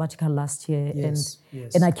was on sabbatical last year. Yes.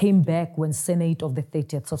 And I came back when Senate of the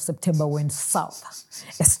 30th of September went south.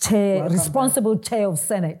 As responsible chair of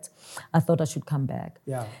Senate, I thought I should come back.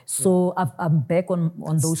 So I'm back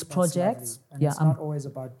on those projects. And it's not always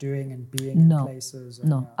about doing and being in places.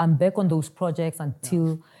 I'm back on those projects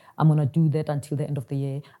until... I'm going to do that until the end of the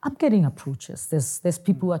year. I'm getting approaches. There's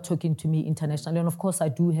people who are talking to me internationally. And of course, I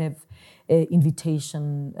do have an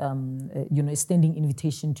invitation, a standing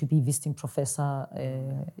invitation to be visiting professor,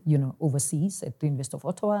 overseas at the University of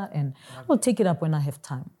Ottawa. And I'll take it up when I have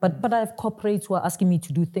time. But I have corporates who are asking me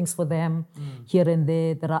to do things for them here and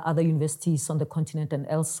there. There are other universities on the continent and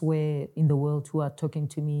elsewhere in the world who are talking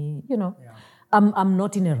to me, I'm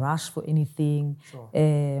not in a rush for anything. Sure.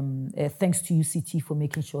 Thanks to UCT for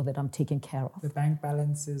making sure that I'm taken care of. The bank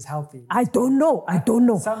balance is healthy. I don't know.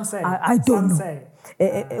 Some say. I don't know. Say.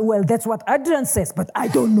 Well, that's what Adrian says, but I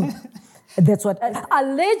don't know. That's what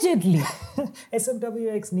allegedly.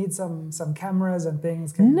 SMWX needs some cameras and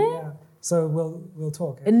things. So we'll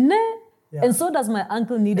talk. And so does my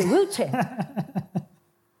uncle need a wheelchair.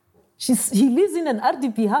 He lives in an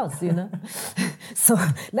RDP house, So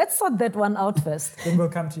let's sort that one out first. Then we'll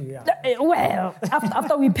come to you, Well,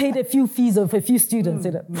 after we paid a few fees of a few students,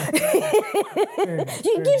 Can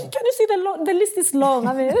you see the list is long?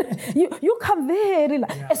 I mean, you come very,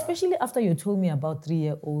 especially after you told me about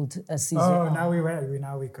 3-year-old Caesar. Oh, now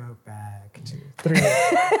we go back to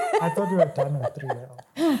 3-year-old. I thought we were done with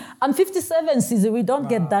 3-year-old. I'm 57, Caesar. We don't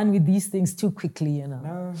get done with these things too quickly,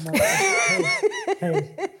 No.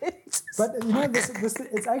 Hey. But this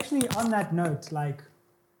it's actually on that note, like,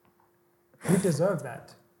 we deserve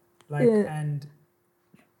that. And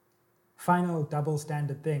final double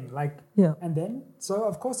standard thing. Like, Yeah. and then, so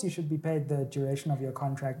of course you should be paid the duration of your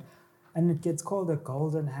contract. And it gets called a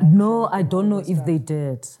golden handshake. No, I don't know if stuff. they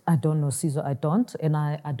did. I don't know, Caesar. I don't, and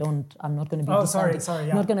I'm not going to be. Sorry.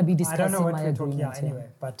 Yeah. Not going to be discussing I don't know what my we're talking. agreement. Yeah, anyway,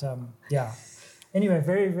 but yeah. Anyway,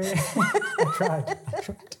 very, very. I tried.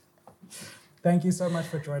 Thank you so much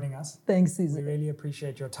for joining us. Thanks, Caesar. We really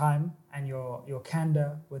appreciate your time and your candor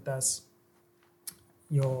with us.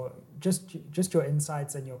 Your just your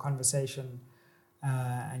insights and your conversation,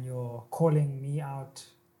 and your calling me out.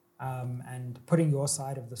 And putting your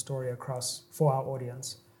side of the story across for our audience.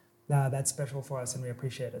 That's special for us and we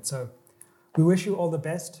appreciate it. So we wish you all the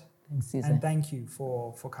best. Thanks, Caesar. And thank you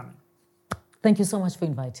for coming. Thank you so much for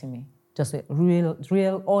inviting me. Just a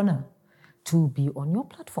real honor to be on your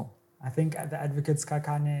platform. I think the Advocates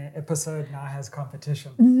Kakane episode now has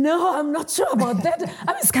competition. No, I'm not sure about that.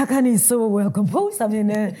 I mean, Kakane is so well composed. I mean,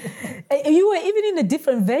 you were even in a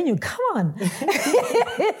different venue. Come on.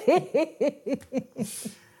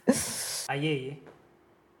 Aye.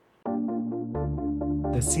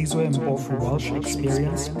 The Sizwe Mpofu Welsh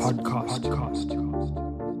Experience Podcast.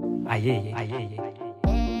 Aye.